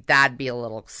 Maybe that'd be a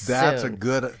little soon. That's a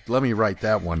good. Let me write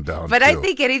that one down. But too. I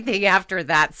think anything after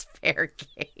that's fair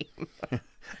game.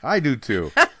 I do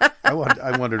too.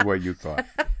 I wondered what you thought.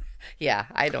 Yeah,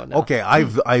 I don't know. Okay,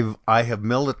 I've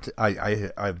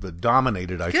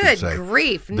dominated. I should say. Good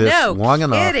grief! This No long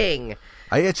kidding. Enough.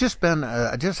 It's just been.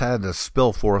 I just had to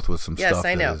spill forth with some stuff. Yes,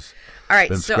 I know. All right,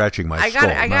 been scratching my skull.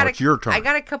 Now it's your turn. I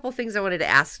got a couple things I wanted to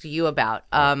ask you about.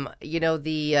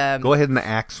 Go ahead and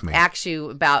ask me. Ask you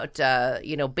about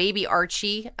baby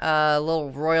Archie.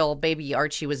 Little royal baby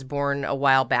Archie was born a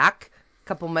while back, a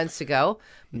couple months ago.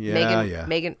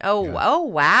 Megan. Oh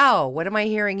wow! What am I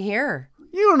hearing here?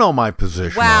 You know my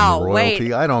position on the royalty.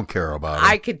 Wait. I don't care about it.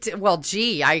 I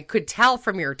could tell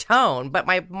from your tone, but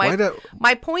my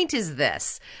point is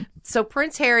this. So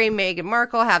Prince Harry and Meghan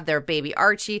Markle have their baby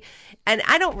Archie, and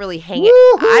I don't really hang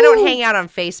out on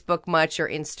Facebook much or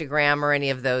Instagram or any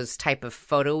of those type of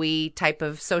photo-y type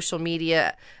of social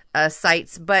media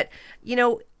sites, but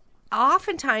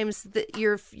oftentimes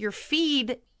your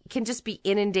feed can just be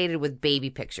inundated with baby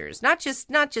pictures, not just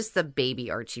the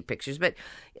baby Archie pictures, but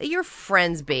your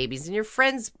friends' babies and your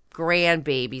friends'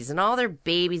 grandbabies and all their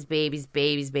babies.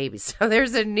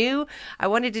 So I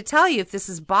wanted to tell you, if this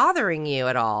is bothering you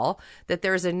at all, that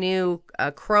there's a new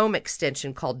Chrome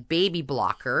extension called Baby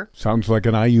Blocker. Sounds like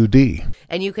an IUD.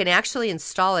 And you can actually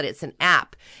install it. It's an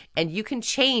app. And you can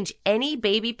change any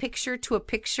baby picture to a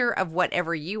picture of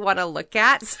whatever you want to look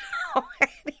at. So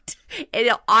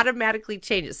it'll automatically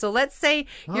change it. So let's say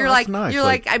you're like,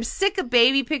 I'm sick of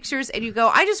baby pictures, and you go,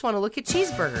 I just want to look at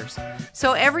cheeseburgers.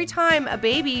 So every time a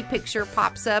baby baby picture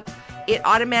pops up, it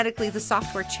automatically, the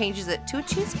software changes it to a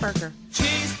cheeseburger.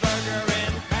 Cheeseburger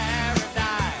in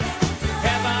paradise.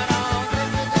 Heaven on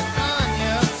earth with an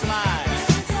onion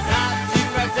slice. Not too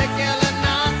particular,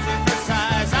 not too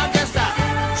precise. I'm just a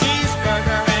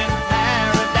cheeseburger in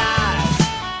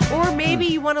paradise. Or maybe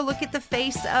you want to look at the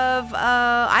face of,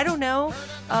 I don't know,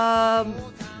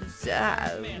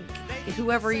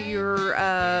 whoever your,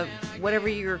 whatever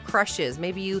your crush is.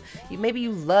 Maybe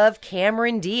you love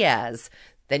Cameron Diaz.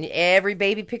 Then every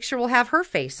baby picture will have her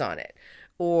face on it.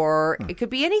 Or it could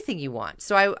be anything you want.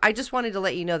 So I just wanted to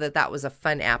let you know that was a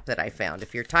fun app that I found.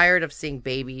 If you're tired of seeing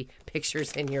baby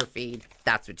pictures in your feed,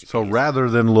 that's what you can use. Rather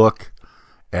than look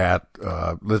at,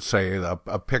 let's say,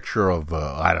 a picture of,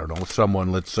 I don't know,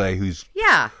 someone, let's say, who's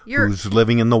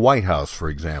living in the White House, for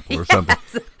example, or something.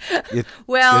 It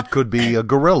could be a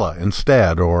gorilla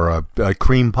instead, or a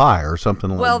cream pie, or something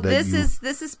like that. Well, this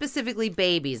is specifically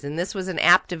babies, and this was an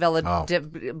app developed,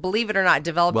 believe it or not,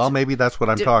 developed. Well, maybe that's what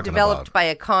I'm talking about. Developed by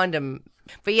a condom.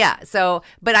 But yeah,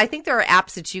 but I think there are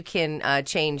apps that you can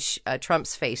change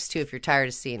Trump's face too if you're tired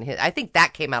of seeing his. I think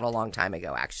that came out a long time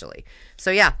ago, actually.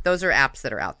 So yeah, those are apps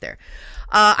that are out there.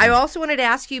 I also wanted to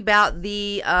ask you about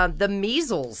the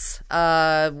measles.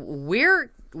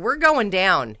 We're going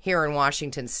down here in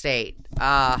Washington State.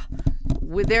 The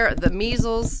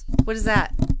measles. What is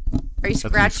that? Are you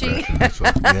scratching?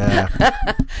 Yeah.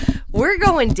 We're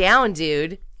going down,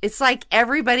 dude. It's like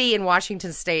everybody in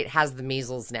Washington State has the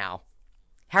measles now.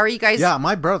 How are you guys? Yeah,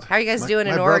 my brother. How are you guys doing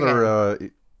in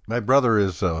Oregon? My brother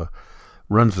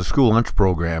runs the school lunch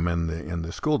program in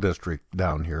the school district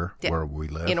down here where we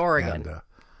live in Oregon. And,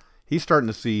 he's starting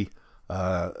to see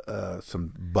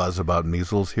some buzz about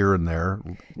measles here and there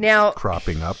now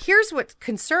cropping up. Here's what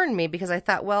concerned me, because I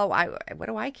thought, well, what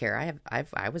do I care?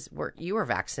 You were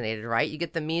vaccinated, right? You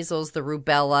get the measles, the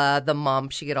rubella, the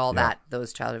mumps, you get all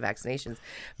those childhood vaccinations.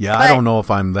 Yeah, but I don't know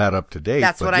if I'm that up to date.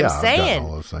 That's what I'm saying. I've gotten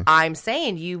all those things. I'm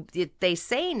saying they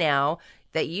say now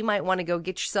that you might want to go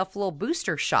get yourself a little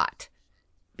booster shot.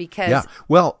 Because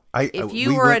if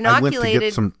you were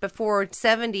inoculated before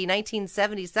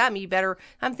 1970 something, you better.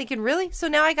 I'm thinking, really? So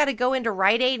now I got to go into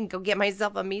Rite Aid and go get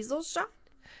myself a measles shot?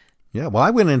 Yeah, well,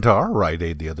 I went into our Rite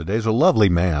Aid the other day. There's a lovely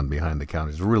man behind the counter.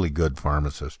 He's a really good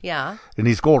pharmacist. Yeah. And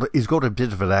he's got a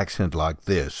bit of an accent like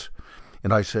this.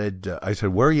 And I said,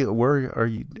 where are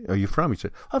you from? He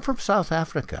said, I'm from South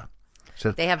Africa. I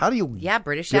said, how do you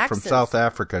British get accents from South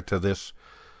Africa to this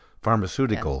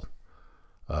pharmaceutical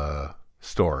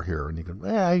store here? And you go,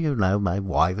 my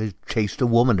wife has chased a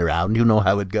woman around. You know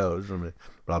how it goes.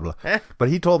 Blah, blah. But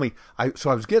he told me, I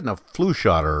was getting a flu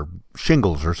shot or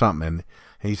shingles or something. And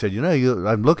he said,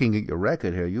 I'm looking at your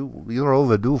record here. You're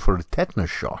overdue for a tetanus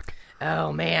shot.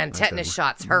 Oh, man. Tetanus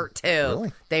shots hurt, too.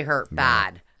 Really? They hurt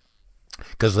bad.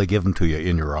 Because they give them to you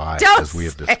in your eye, as we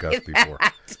have discussed before.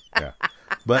 Yeah.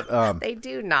 But they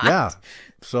do not. Yeah.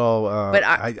 So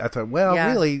I thought,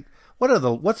 really,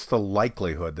 what's the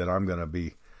likelihood that I'm going to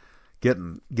be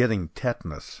getting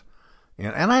tetanus?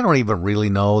 And I don't even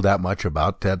really know that much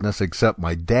about tetanus, except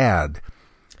my dad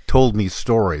told me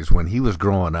stories when he was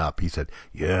growing up. He said,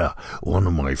 yeah, one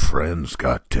of my friends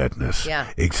got tetanus.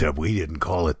 Yeah. Except we didn't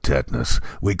call it tetanus.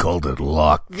 We called it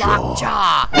lockjaw.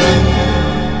 Lockjaw.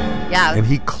 Yeah. And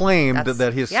he claimed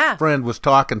that his friend was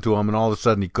talking to him, and all of a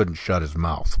sudden he couldn't shut his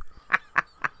mouth.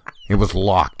 It was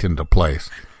locked into place.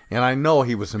 And I know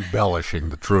he was embellishing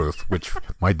the truth, which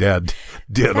my dad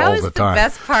did all the time. That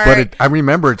was the best part. But I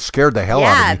remember it scared the hell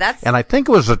out of me. And I think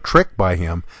it was a trick by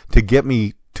him to get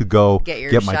me to go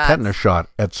get my tetanus shot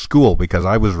at school, because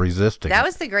I was resisting. That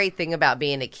was the great thing about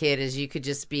being a kid, is you could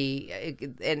just be,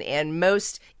 and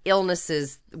most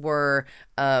illnesses were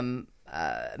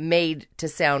made to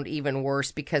sound even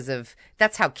worse because of,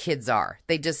 that's how kids are.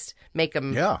 They just make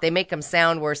them, they make them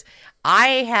sound worse. I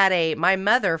had my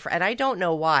mother, and I don't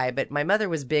know why, but my mother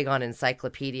was big on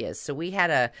encyclopedias. So we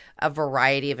had a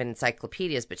variety of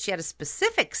encyclopedias, but she had a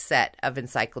specific set of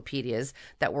encyclopedias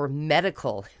that were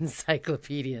medical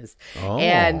encyclopedias. Oh.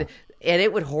 And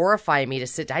it would horrify me to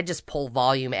sit. I'd just pull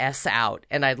volume S out,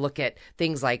 and I'd look at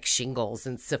things like shingles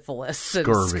and syphilis and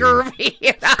scurvy.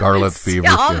 Scarlet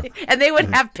fever. And they would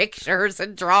have pictures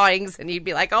and drawings, and you'd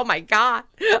be like, oh, my God,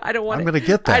 I'm going to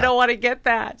get that. I don't want to get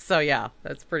that. So, yeah,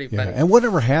 that's pretty funny. And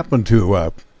whatever happened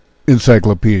to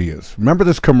encyclopedias? Remember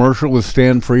this commercial with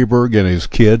Stan Freberg and his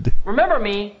kid? Remember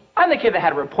me? I'm the kid that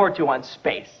had a report due on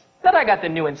space. Then I got the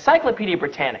new Encyclopedia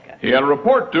Britannica. He had a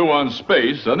report due on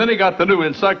space, and then he got the new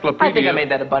Encyclopedia... I think I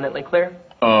made that abundantly clear.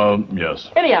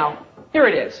 Yes. Anyhow, Here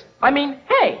it is. I mean,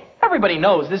 hey, everybody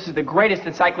knows this is the greatest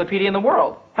encyclopedia in the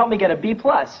world. Help me get a B+.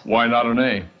 Why not an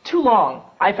A? Too long.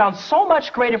 I found so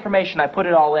much great information I put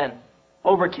it all in.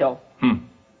 Overkill.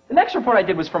 The next report I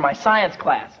did was for my science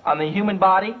class on the human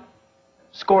body.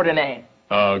 Scored an A.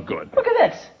 Good. Look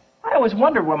at this. I always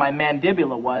wondered where my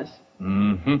mandibula was.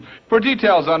 For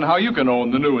details on how you can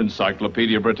own the new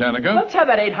Encyclopedia Britannica, Let's have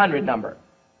that 800 number.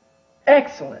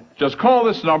 Excellent. just call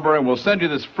this number and we'll send you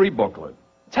this free booklet.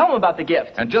 Tell them about the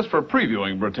gift. And just for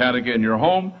previewing Britannica in your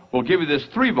home, we'll give you this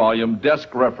 3-volume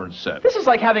desk reference set. This is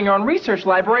like having your own research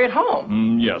library at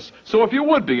home. Yes. So if you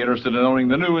would be interested in owning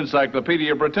the new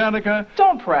Encyclopedia Britannica,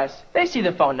 Don't press. They see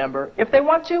the phone number. If they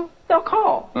want to, they'll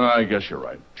call. I guess you're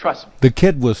right. Trust me. The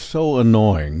kid was so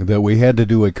annoying that we had to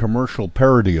do a commercial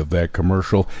parody of that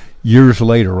commercial years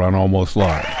later on Almost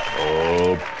Live.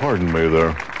 Pardon me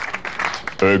there.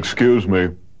 Excuse me.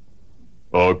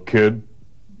 Kid,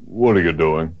 what are you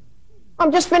doing?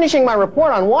 I'm just finishing my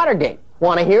report on Watergate.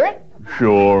 Want to hear it?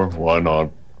 Sure, why not?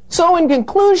 So in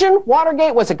conclusion,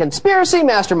 Watergate was a conspiracy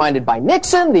masterminded by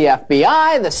Nixon, the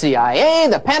FBI, the CIA,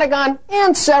 the Pentagon,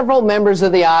 and several members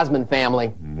of the Osmond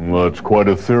family. That's quite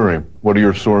a theory. What are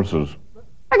your sources?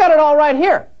 I got it all right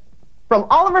here. From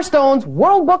Oliver Stone's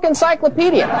World Book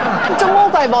Encyclopedia. It's a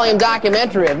multi-volume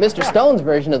documentary of Mr. Stone's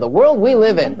version of the world we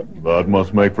live in. That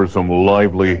must make for some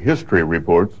lively history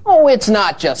reports. Oh, it's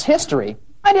not just history.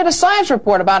 I did a science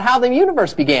report about how the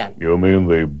universe began. You mean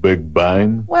the Big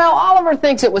Bang? Well, Oliver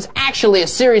thinks it was actually a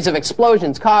series of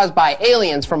explosions caused by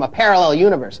aliens from a parallel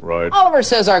universe. Right. Oliver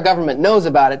says our government knows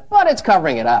about it, but it's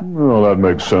covering it up. Well, that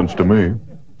makes sense to me.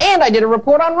 And I did a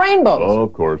report on rainbows. Oh,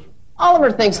 of course.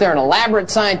 Oliver thinks they're an elaborate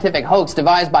scientific hoax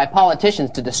devised by politicians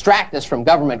to distract us from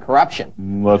government corruption.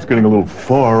 That's getting a little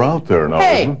far out there now,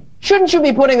 isn't it? Hey, shouldn't you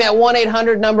be putting that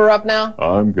 1-800 number up now?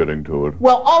 I'm getting to it.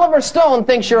 Well, Oliver Stone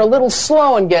thinks you're a little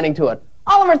slow in getting to it.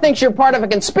 Oliver thinks you're part of a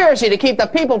conspiracy to keep the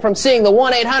people from seeing the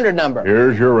 1-800 number.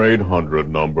 Here's your 800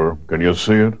 number. Can you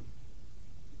see it?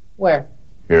 Where?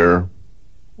 Here.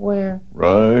 Where?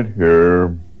 Right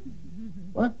here.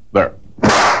 What? There.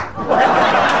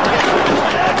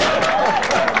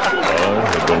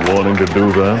 I've been wanting to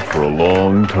do that for a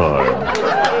long time.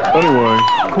 Anyway,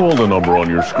 call the number on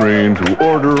your screen to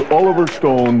order Oliver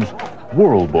Stone's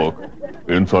World Book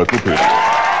Encyclopedia.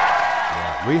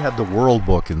 Yeah, we had the World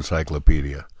Book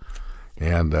Encyclopedia.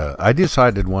 And I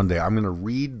decided one day I'm going to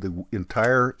read the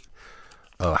entire,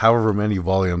 however many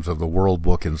volumes of the World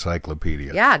Book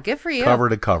Encyclopedia. Yeah, good for you. Cover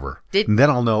to cover. And then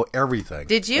I'll know everything.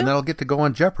 Did you? And then I'll get to go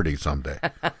on Jeopardy someday.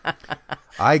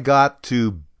 I got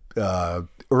to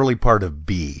early part of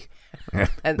B.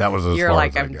 And that was as you're far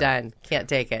like, as I I'm got. done. Can't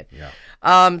take it.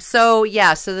 Yeah. So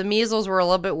the measles, were a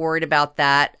little bit worried about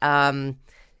that.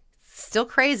 Still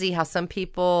crazy how some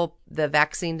people, the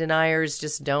vaccine deniers,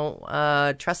 just don't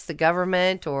trust the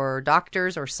government or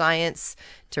doctors or science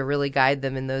to really guide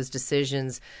them in those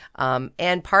decisions.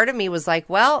 And part of me was like,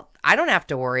 well, I don't have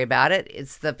to worry about it.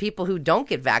 It's the people who don't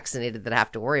get vaccinated that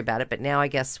have to worry about it. But now I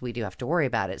guess we do have to worry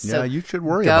about it. So yeah, you should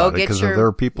worry about it because there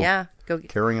are people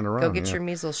carrying it around. Go get your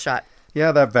measles shot.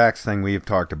 Yeah, that vax thing we've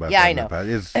talked about. Yeah, I know.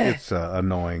 It's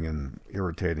annoying and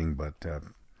irritating, but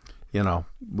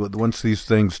once these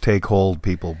things take hold,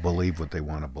 people believe what they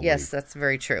want to believe. Yes, that's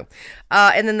very true.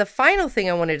 And then the final thing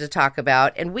I wanted to talk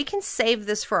about, and we can save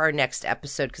this for our next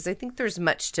episode because I think there's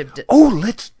much to.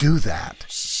 Let's do that.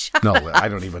 Shut no, up. I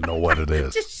don't even know what it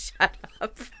is. Just shut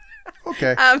up.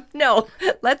 Okay. No,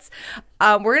 let's.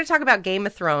 We're going to talk about Game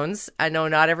of Thrones. I know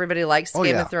not everybody likes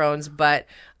Game of Thrones, but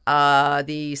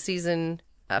the season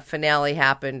finale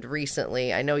happened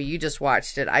recently. I know you just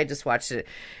watched it. I just watched it.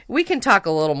 We can talk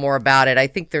a little more about it. I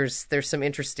think there's some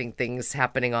interesting things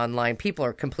happening online. People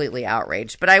are completely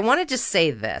outraged. But I want to just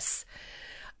say this.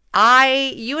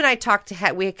 You and I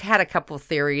we had a couple of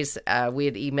theories. We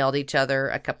had emailed each other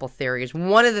a couple of theories.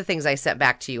 One of the things I sent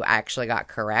back to you, I actually got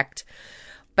correct.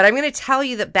 But I'm going to tell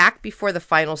you that back before the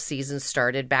final season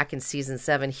started, back in season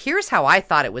 7, here's how I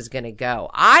thought it was going to go.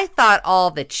 I thought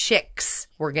all the chicks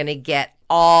were going to get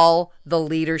all the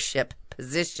leadership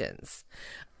positions.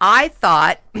 I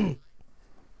thought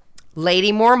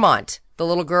Lady Mormont, the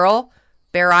little girl,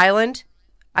 Bear Island,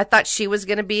 I thought she was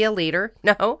going to be a leader.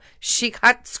 No, she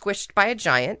got squished by a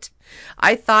giant.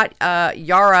 I thought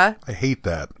Yara. I hate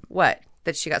that. What?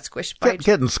 that she got squished by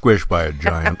Getting squished by a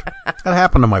giant. That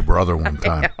happened to my brother one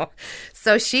time.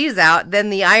 So she's out. Then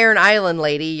the Iron Island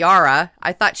lady, Yara,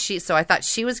 I thought she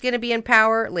was going to be in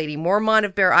power. Lady Mormont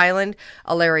of Bear Island,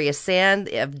 Ilaria Sand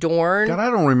of Dorne. God, I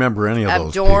don't remember any of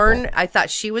those Dorne, people. I thought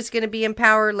she was going to be in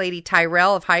power. Lady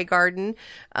Tyrell of Highgarden,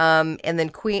 and then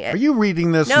Queen. Are you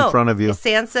reading this in front of you?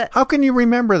 Sansa. How can you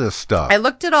remember this stuff? I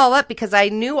looked it all up because I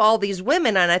knew all these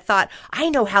women, and I thought, I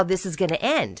know how this is going to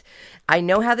end.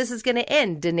 Daenerys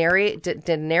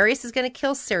is going to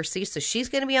kill Cersei, so she's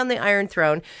going to be on the Iron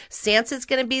Throne. Sansa's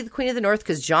going to be the Queen of the North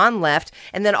because Jon left,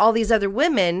 and then all these other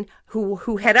women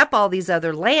who head up all these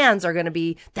other lands are going to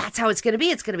be. That's how it's going to be.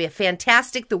 It's going to be a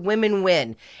fantastic. The women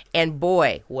win, and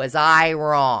boy, was I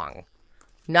wrong.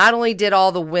 Not only did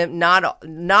all the women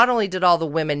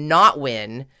not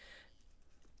win.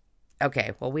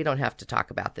 Okay, well, we don't have to talk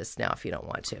about this now if you don't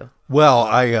want to. Well,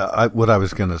 what I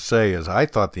was going to say is I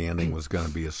thought the ending was going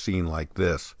to be a scene like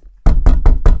this.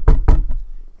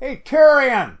 Hey,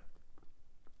 Tyrion!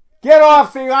 Get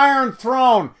off the Iron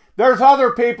Throne! There's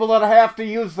other people that have to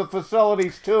use the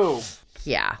facilities, too.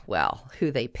 Yeah, well,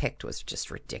 who they picked was just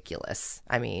ridiculous.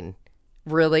 I mean,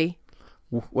 really?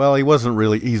 Well,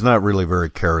 he's not really very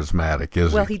charismatic,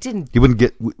 is he? Well, he didn't. He wouldn't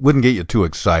get you too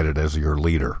excited as your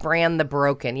leader. Bran the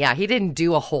Broken. Yeah, he didn't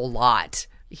do a whole lot.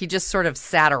 He just sort of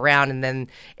sat around and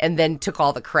then took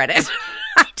all the credit.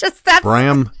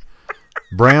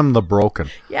 Bram the Broken.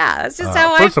 Yeah, that's just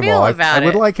how I feel about it. I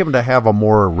would like him to have a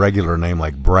more regular name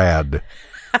like Brad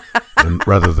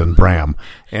rather than Bram.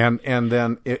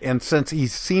 And since he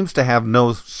seems to have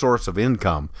no source of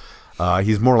income,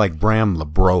 he's more like Bram the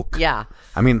Broke. Yeah.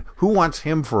 I mean, who wants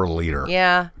him for a leader?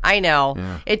 Yeah, I know.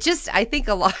 Yeah. I think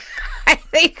a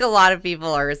lot of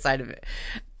people are aside of it.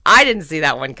 I didn't see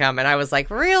that one coming. I was like,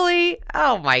 really?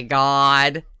 Oh my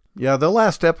God. Yeah, the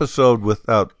last episode,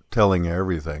 without telling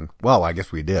everything. Well, I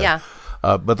guess we did. Yeah.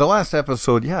 But the last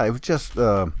episode, yeah, it was just.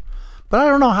 But I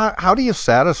don't know how do you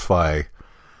satisfy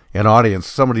an audience?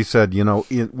 Somebody said,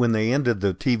 when they ended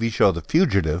the TV show The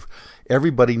Fugitive,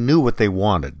 everybody knew what they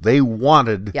wanted. They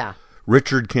wanted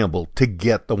Richard Kimball to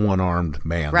get the one-armed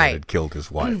man that had killed his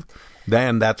wife.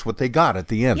 Then that's what they got at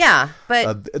the end. Yeah,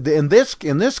 but in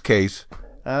this case,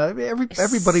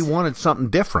 everybody wanted something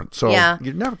different. So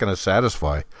you're never going to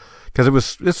satisfy,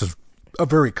 because this is a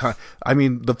very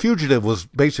The Fugitive was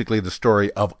basically the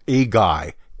story of a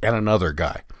guy and another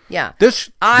guy. Yeah. This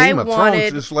Game of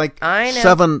Thrones is like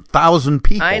 7,000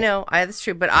 people. I know. That's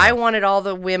true. But I wanted all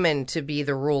the women to be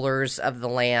the rulers of the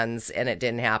lands, and it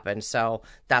didn't happen. So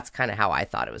that's kind of how I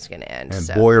thought it was going to end. And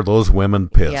boy, are those women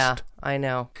pissed. Yeah, I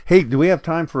know. Hey, do we have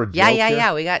time for a joke?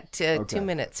 Yeah. We got 2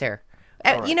 minutes here.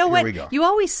 Right, you know what? we go. You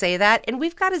always say that, and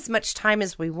we've got as much time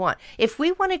as we want. If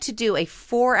we wanted to do a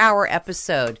 4-hour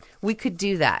episode, we could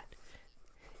do that.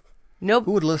 Who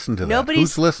would listen to that?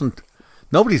 Nobody's listened.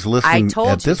 Nobody's listening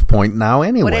at this point now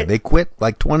anyway. They quit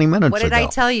like 20 minutes ago. What did I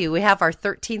tell you? We have our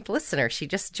 13th listener. She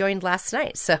just joined last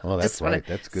night. So that's right.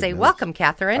 That's good. Say welcome,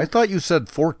 Catherine. I thought you said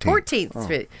 14th. 14th.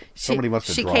 Oh. Somebody must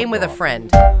have She dropped came with off. a friend.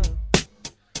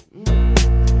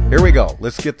 Here we go.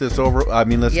 Let's get this over.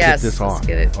 Let's get this on. Let's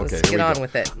get it. Okay, let's get on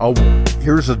with it.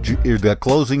 Here's the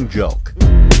closing joke.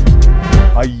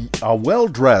 A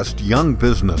well-dressed young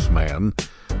businessman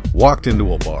walked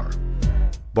into a bar.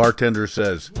 Bartender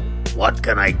says, "What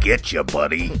can I get you,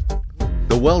 buddy?"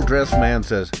 The well-dressed man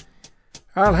says,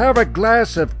 "I'll have a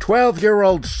glass of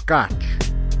 12-year-old scotch."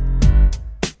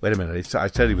 Wait a minute. I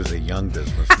said he was a young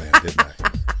businessman, didn't I?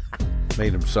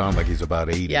 Made him sound like he's about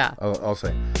 80. Yeah. I'll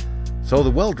say. So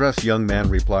the well-dressed young man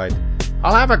replied,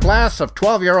 "I'll have a glass of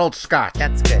 12-year-old scotch."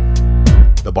 That's good.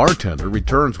 The bartender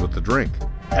returns with the drink.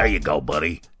 "There you go,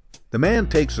 buddy." The man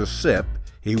takes a sip,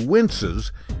 he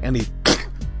winces, and he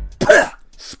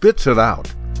spits it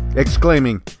out,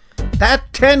 exclaiming, "That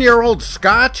 10-year-old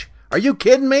scotch? Are you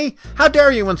kidding me? How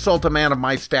dare you insult a man of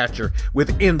my stature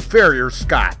with inferior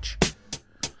scotch?"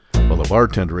 Well, the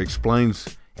bartender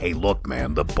explains, "Hey, look,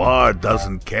 man, the bar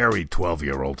doesn't carry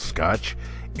 12-year-old scotch,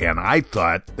 and I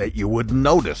thought that you would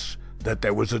notice that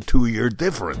there was a 2-year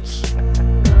difference."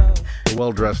 The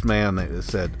well-dressed man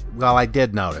said, "Well, I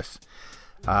did notice.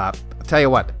 I'll tell you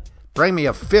what, bring me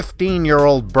a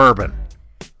 15-year-old bourbon."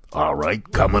 "All right,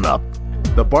 coming up."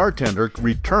 The bartender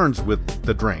returns with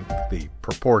the drink, the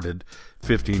purported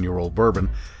 15-year-old bourbon.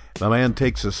 The man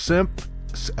takes a sip,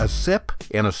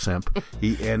 and a simp.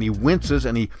 He winces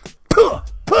and he...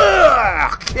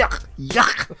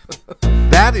 Yuck!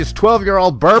 "That is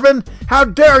 12-year-old bourbon? How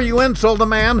dare you insult a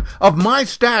man of my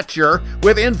stature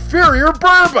with inferior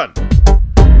bourbon?"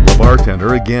 The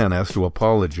bartender again has to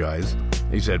apologize.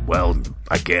 He said, "Well,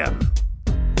 again,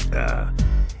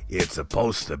 it's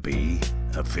supposed to be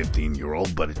a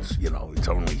 15-year-old, but it's, it's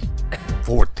only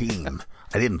 14.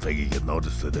 I didn't think you'd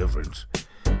notice the difference.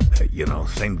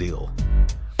 Same deal.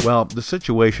 Well, the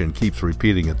situation keeps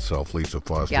repeating itself, Lisa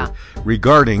Foster,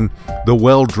 regarding the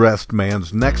well-dressed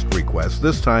man's next request,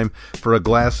 this time for a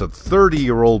glass of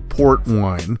 30-year-old port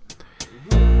wine.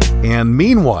 And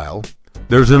meanwhile,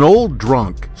 there's an old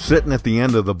drunk sitting at the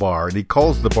end of the bar, and he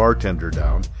calls the bartender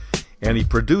down, and he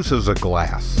produces a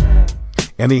glass.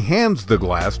 And he hands the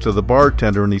glass to the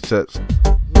bartender, and he says,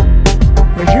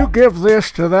 "Would you give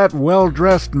this to that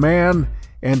well-dressed man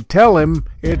and tell him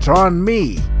it's on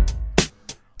me?"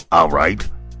 "All right."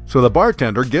 So the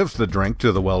bartender gives the drink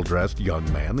to the well-dressed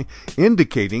young man,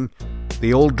 indicating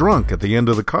the old drunk at the end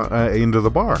of the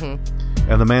bar. Mm-hmm.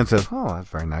 And the man says, "Oh, that's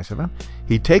very nice of him."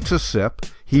 He takes a sip,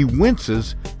 he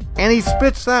winces, and he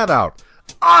spits that out.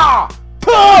 Ah!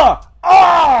 Puh!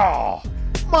 Oh!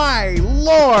 My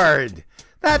Lord!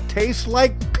 That tastes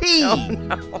like pee! Oh,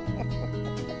 no.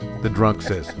 The drunk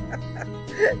says,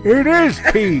 "It is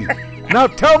pee. Now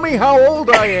tell me how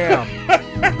old I am."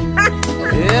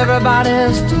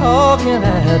 Everybody's talking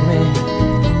at me.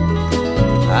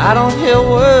 I don't hear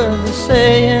words they're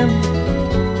saying,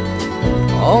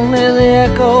 only the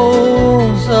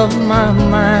echoes of my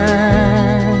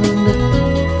mind.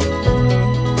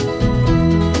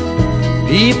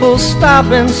 People stop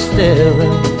and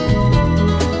staring.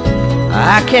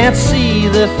 I can't see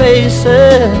their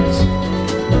faces,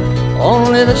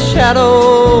 only the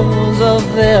shadows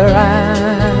of their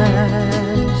eyes.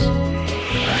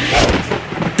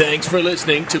 Thanks for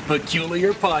listening to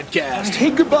Peculiar Podcast.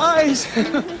 Hey, goodbyes.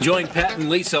 Join Pat and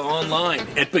Lisa online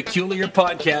at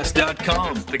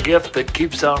peculiarpodcast.com. The gift that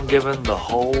keeps on giving the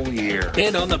whole year.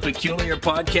 And on the Peculiar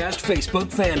Podcast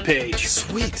Facebook fan page.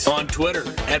 Sweet. On Twitter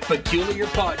at Peculiar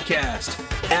Podcast,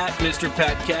 at Mr.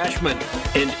 Pat Cashman,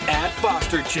 and at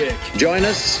Foster Chick. Join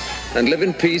us and live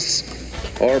in peace,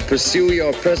 or pursue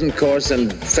your present course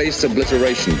and face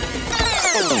obliteration.